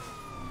Avenue.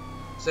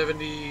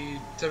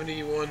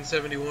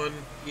 7171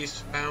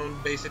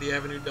 eastbound Bay City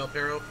Avenue, Del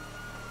Perro.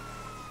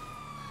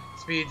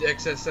 Speed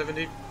excess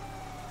 70.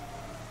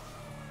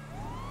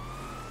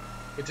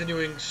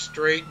 Continuing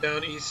straight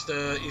down East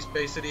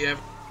Bay City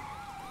Avenue.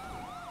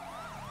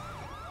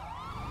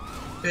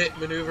 Pit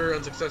maneuver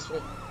unsuccessful.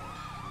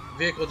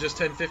 Vehicle just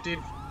 1050.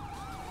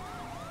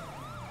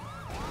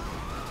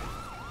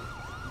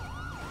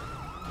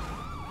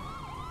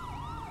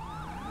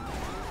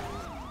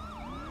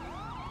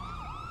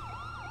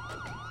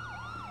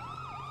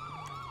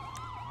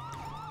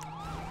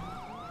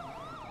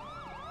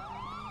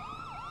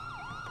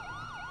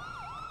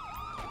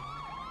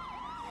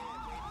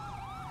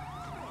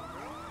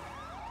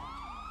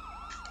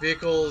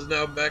 Vehicle is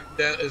now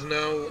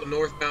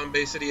northbound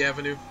Bay City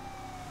Avenue.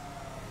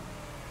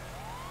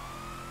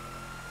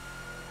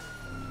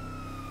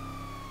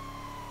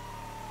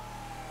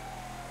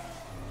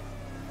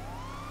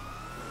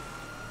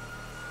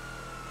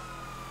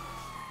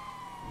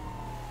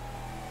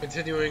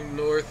 Continuing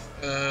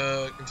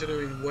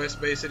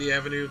west Bay City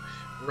Avenue,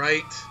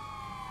 right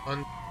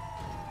onto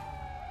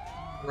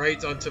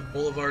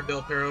Boulevard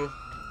Del Perro.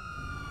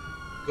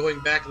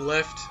 Going back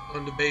left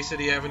onto Bay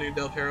City Avenue,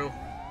 Del Perro.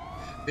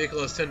 Vehicle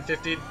is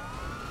 1050.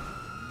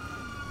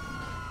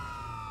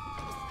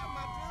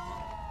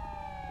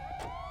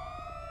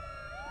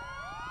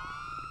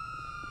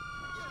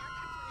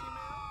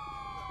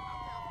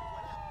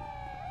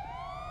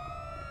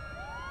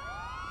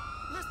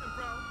 Listen,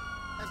 bro,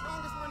 as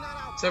long as we're not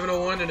out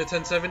 701 and a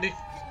 1070. hitting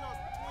us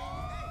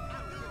between,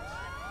 I'm good.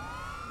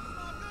 It's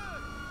all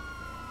good.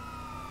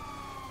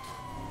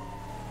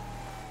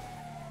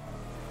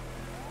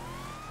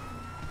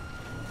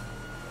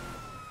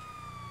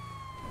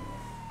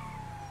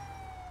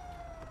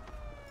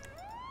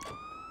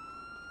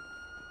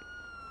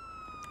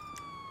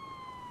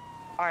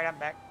 Alright, I'm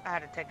back. I had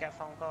to take that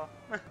phone call.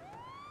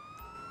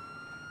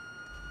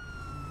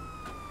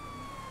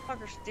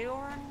 Fucker still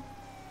running?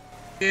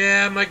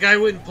 Yeah, my guy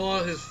wouldn't pull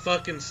out his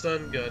fucking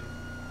stun gun.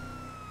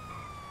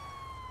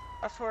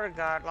 I swear to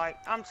God, like,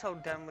 I'm so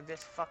done with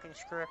this fucking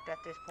script at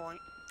this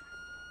point.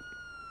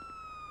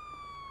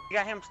 You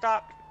got him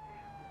stopped?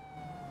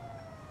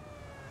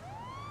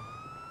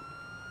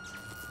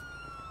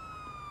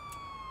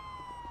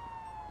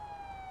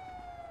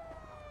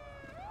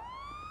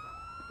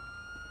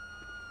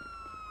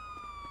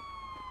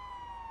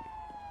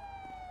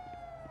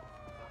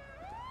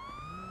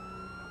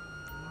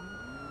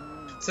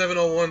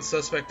 .701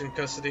 suspect in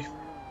custody.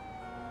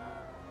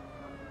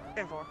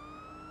 10-4.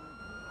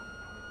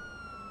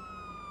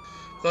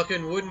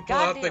 Fucking wouldn't pull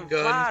out the Goddamn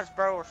gun. flies,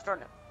 bro, are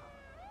starting to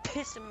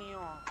piss me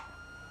off.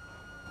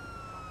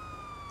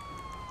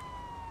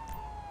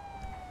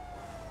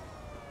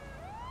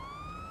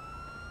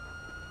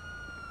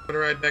 Wanna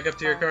ride back up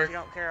to your car? If you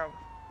don't care.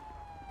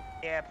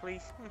 Yeah,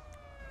 please.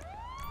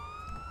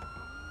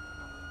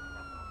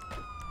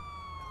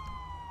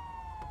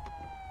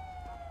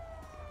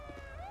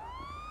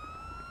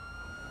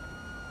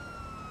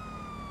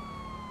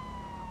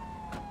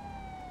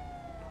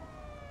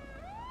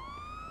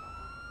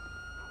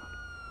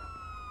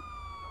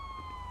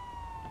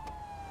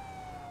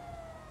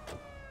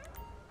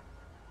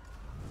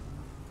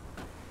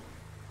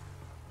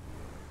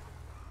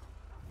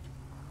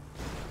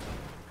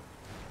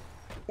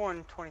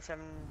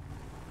 127.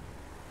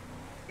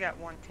 You got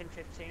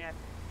 1:10:15 at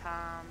the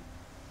time.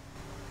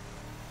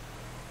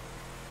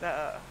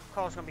 The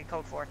call's gonna be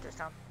code 4 at this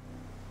time.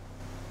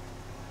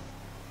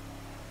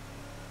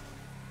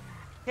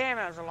 Damn,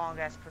 that was a long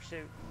ass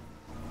pursuit.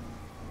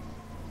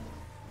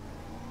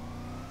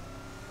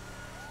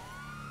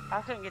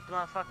 I couldn't get the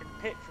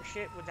motherfucking pit for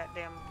shit with that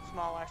damn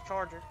small ass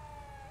charger.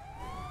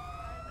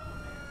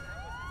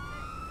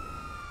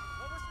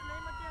 What was the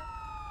name again?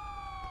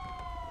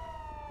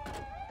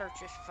 Search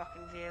this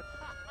fucking vehicle.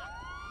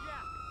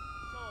 Yeah.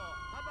 So,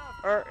 how about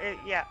Or,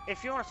 yeah,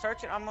 if you want to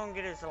search it, I'm gonna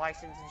get his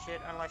license and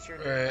shit, unless you're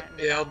doing Alright,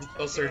 that. yeah,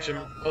 I'll search him.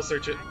 I'll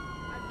search it.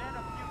 I met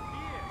a few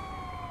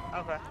here.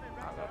 Okay,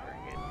 I'll go over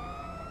and get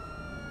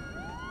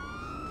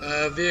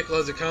it. Vehicle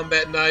has a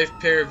combat knife,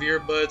 pair of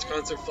earbuds,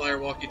 concert flyer,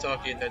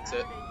 walkie-talkie, and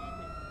headset.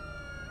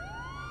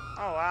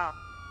 Oh, wow.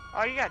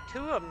 Oh, you got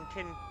two of them,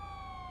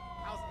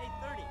 How's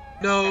 8:30?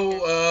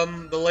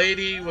 No, the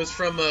lady was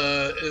from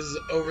is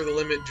over the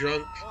limit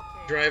drunk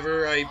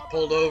driver. I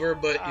pulled over,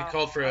 but you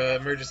called for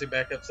emergency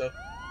backup, so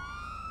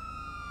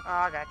Oh,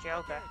 I got you,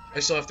 okay. I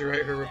still have to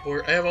write her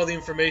report. I have all the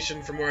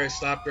information from where I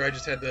stopped her. I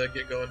just had to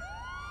get going.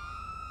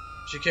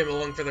 She came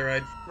along for the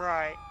ride.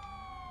 Right.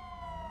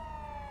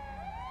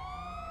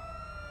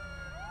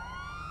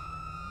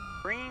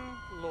 Green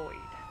Lloyd.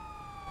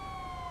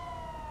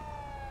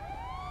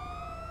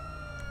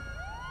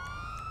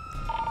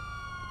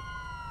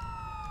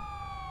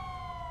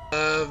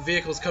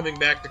 Vehicle's coming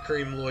back to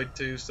Cream Lloyd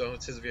too, so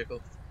it's his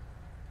vehicle.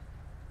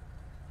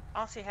 I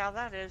don't see how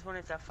that is when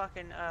it's a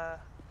fucking,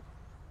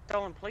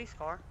 stolen police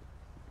car.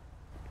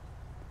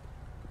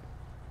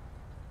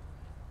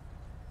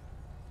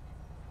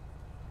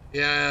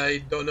 Yeah, I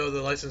don't know.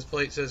 The license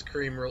plate says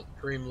Cream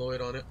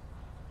Lloyd on it.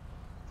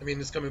 I mean,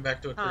 it's coming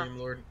back to a Huh. Cream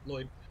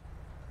Lloyd.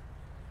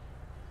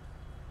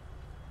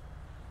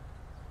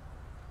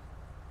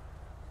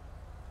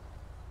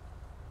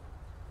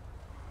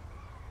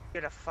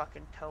 Get a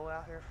fucking tow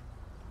out here.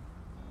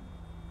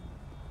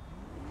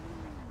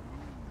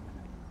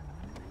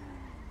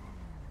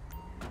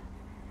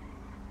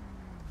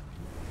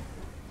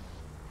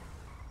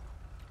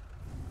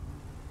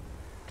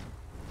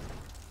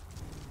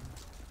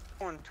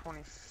 On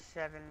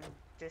 27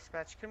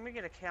 dispatch, can we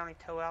get a county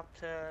tow out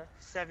to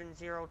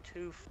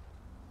 702?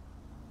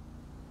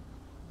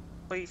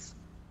 Please.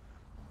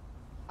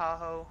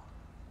 Tahoe.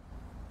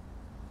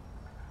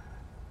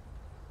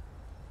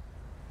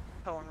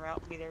 Towing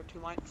route, be there 2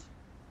 mics.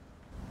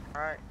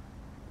 Alright.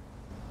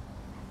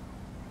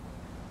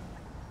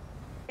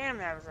 Damn,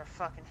 that was a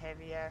fucking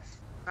heavy ass.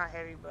 Not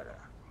heavy, but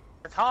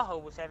the Tahoe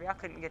was heavy. I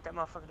couldn't get that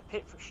motherfucker to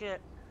pit for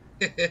shit.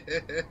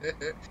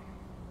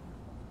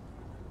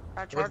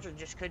 That Charger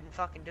just couldn't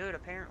fucking do it,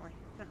 apparently.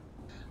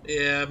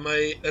 Yeah,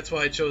 that's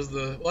why I chose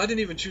well, I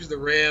didn't even choose the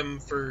Ram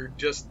for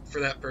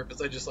that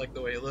purpose. I just like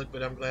the way it looked,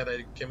 but I'm glad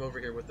I came over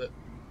here with it.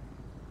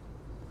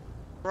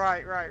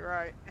 Right.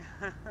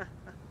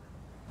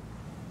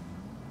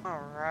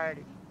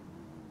 Alrighty.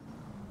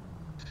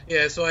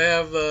 Yeah, so I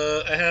have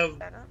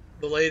the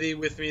lady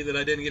with me that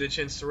I didn't get a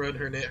chance to run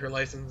her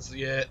license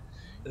yet,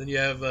 and then you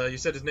have you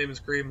said his name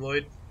is Cream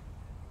Lloyd.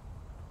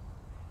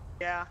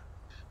 Yeah.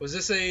 Was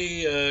this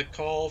a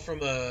call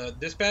from a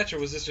dispatch, or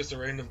was this just a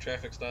random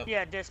traffic stop?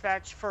 Yeah,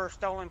 dispatch for a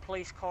stolen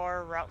police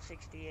car, Route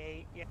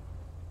 68. Yeah.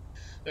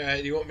 All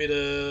right, you want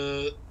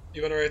to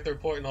write the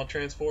report and I'll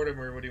transport him,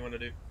 or what do you want to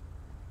do?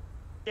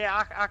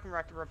 Yeah, I can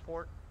write the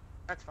report.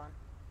 That's fine.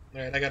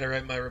 All right, I gotta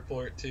write my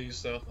report too,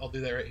 so I'll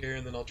do that right here,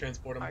 and then I'll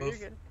transport them both.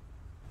 You're good.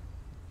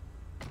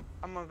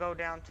 I'm gonna go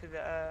down to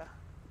the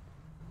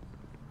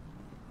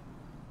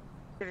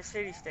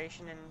city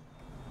station and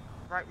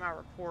write my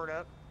report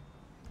up.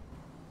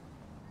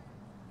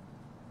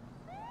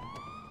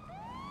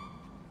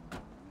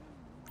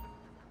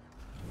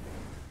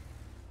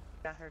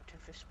 Down here to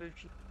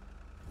Vespucci.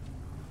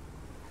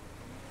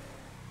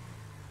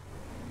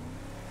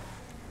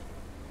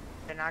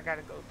 Then I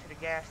gotta go to the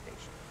gas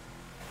station.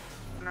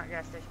 Not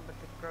gas station, but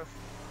the grocery.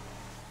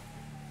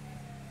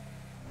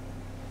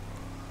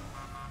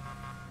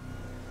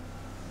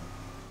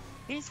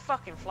 These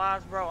fucking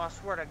flies, bro, I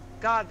swear to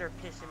God, they're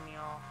pissing me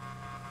off.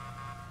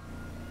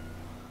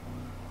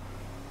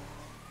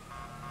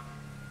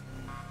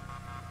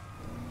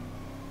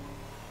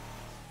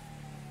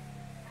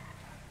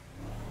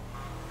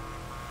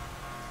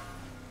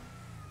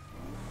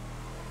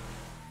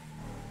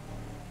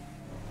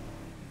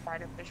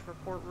 Right up this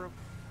report room.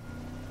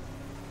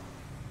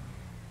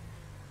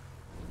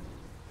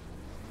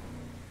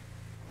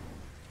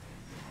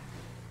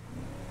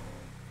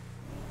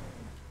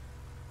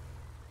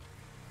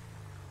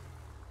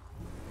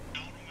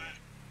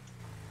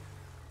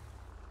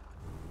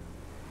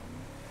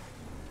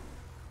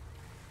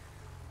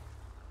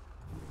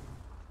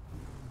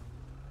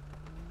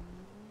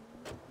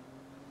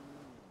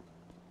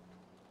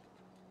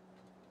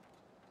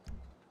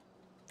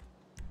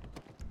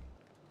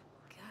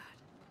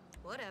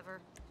 Whatever.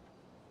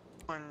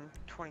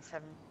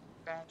 127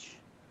 batch.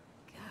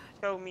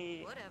 God. Show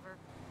me Whatever.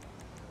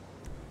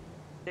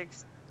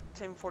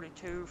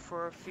 1042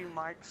 for a few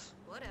mics.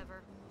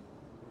 Whatever.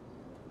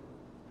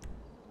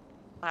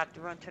 I have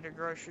to run to the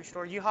grocery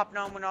store. You hopping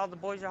on when all the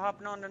boys are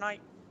hopping on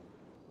tonight?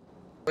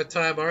 What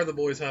time are the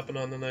boys hopping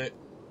on tonight?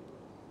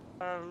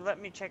 Let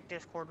me check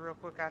Discord real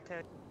quick. I'll tell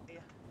you.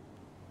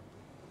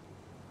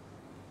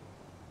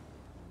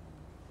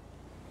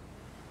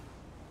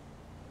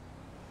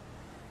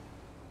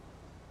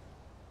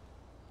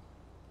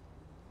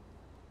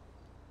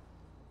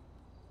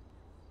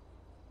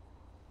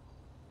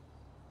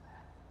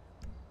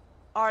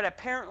 Alright,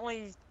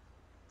 apparently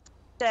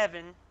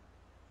 7.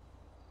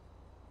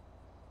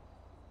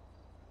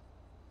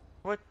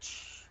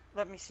 Which,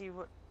 let me see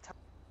what time.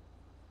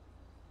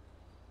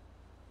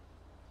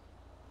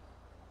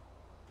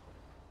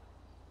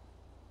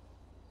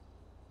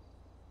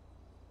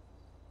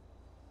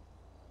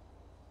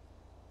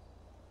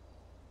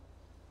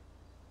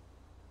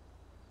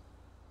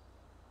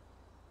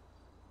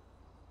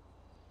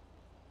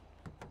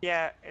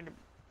 Yeah,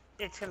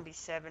 it's gonna be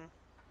 7,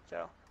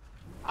 so.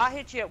 I'll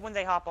hit you up when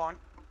they hop on.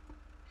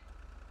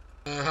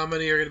 How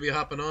many are going to be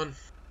hopping on?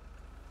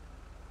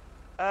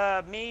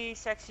 Me,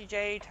 Sexy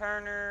J,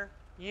 Turner,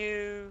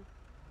 you,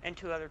 and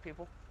 2 other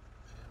people.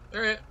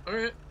 Alright.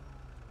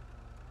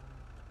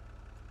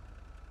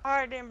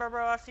 Alright then,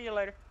 bro. I'll see you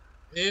later.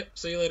 Yep,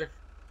 see you later.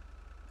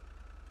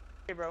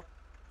 Hey, bro.